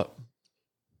blow up.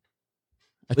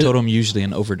 I told him usually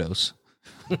an overdose.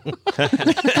 I'll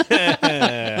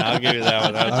give you that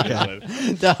one. That was a good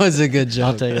one. That was a good I'll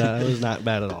joke. tell you that. It was not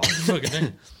bad at all.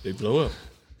 They blow up.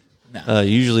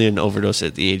 Usually an overdose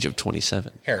at the age of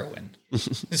 27. Heroin.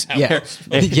 Yeah.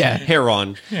 Yeah.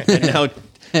 Heron. And now,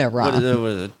 Yeah, what Ron.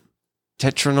 is it?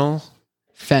 Tetranol?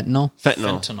 Fentanyl.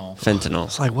 Fentanyl.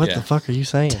 It's like, what Yeah. the fuck are you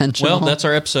saying? Well, that's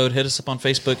our episode. Hit us up on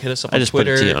Facebook. Hit us up I on just put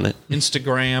a Twitter. T on it.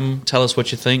 Instagram. Tell us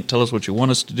what you think. Tell us what you want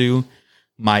us to do.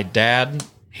 My dad,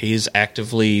 he's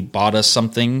actively bought us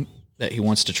something that he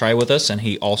wants to try with us, and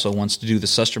he also wants to do the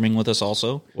sustreaming with us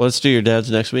also. Well, let's do your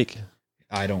dad's next week.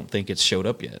 I don't think it's showed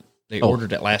up yet. They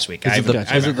ordered it last week. I it the-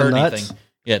 haven't is it the heard nuts? anything.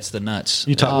 Yeah, it's the nuts.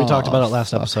 We talked about it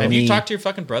last fuck. episode. Have you me. talked to your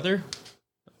fucking brother?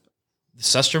 The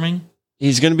sustreaming?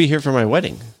 He's going to be here for my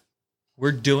wedding.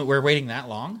 We're waiting that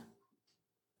long?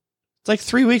 It's like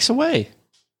 3 weeks away.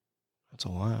 That's a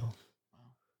while.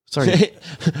 Sorry.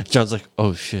 John's like,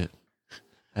 oh, shit.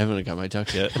 I haven't got my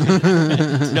duck yet.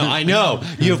 No, I know.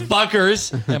 You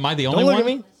fuckers. Am I the only Don't look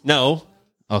one? at me. No,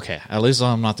 Okay, at least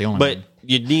I'm not the only but one.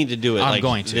 you need to do it I'm like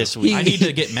going to this week. I need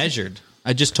to get measured.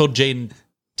 I just told Jaden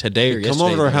today or Come yesterday.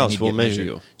 over to our that I house. need to We'll get measure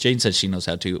measured. you. Jaden said she knows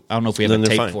how to. I don't know if we have Then a they're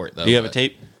tape fine. for it though. Do you have a but-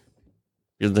 tape?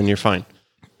 Then you're fine.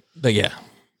 But yeah,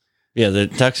 Yeah, the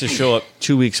taxes show up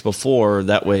 2 weeks before.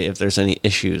 That way, if there's any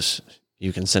issues,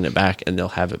 you can send it back and they'll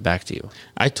have it back to you.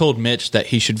 I told Mitch that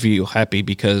he should feel happy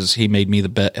because he made me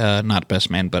the not best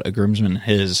man, but a groomsman.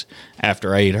 His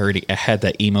after I had heard I had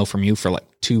that email from you for like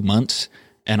 2 months,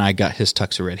 and I got his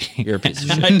tux already. You're a piece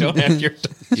of shit. I don't have your.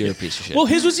 Tux. You're a piece of shit. Well,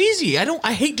 his was easy.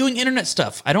 I hate doing internet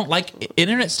stuff. I don't like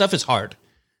internet stuff. Is hard.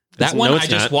 That one, no, I it's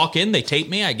just not. walk in, they tape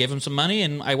me, I give them some money,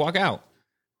 and I walk out.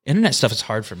 Internet stuff is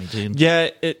hard for me, dude. yeah,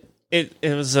 it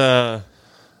was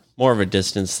more of a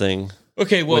distance thing.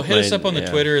 Okay, well, With hit us my- up on the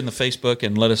yeah. Twitter and the Facebook,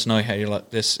 and let us know how you like.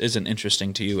 This isn't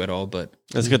interesting to you at all, but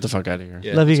Let's get the fuck out of here.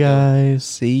 yeah, Love you let's go. guys.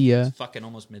 See ya. It's fucking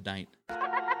almost midnight.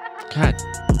 God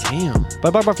damn. Bye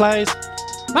bye, butterflies.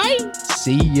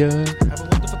 See ya. Have a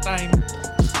wonderful time.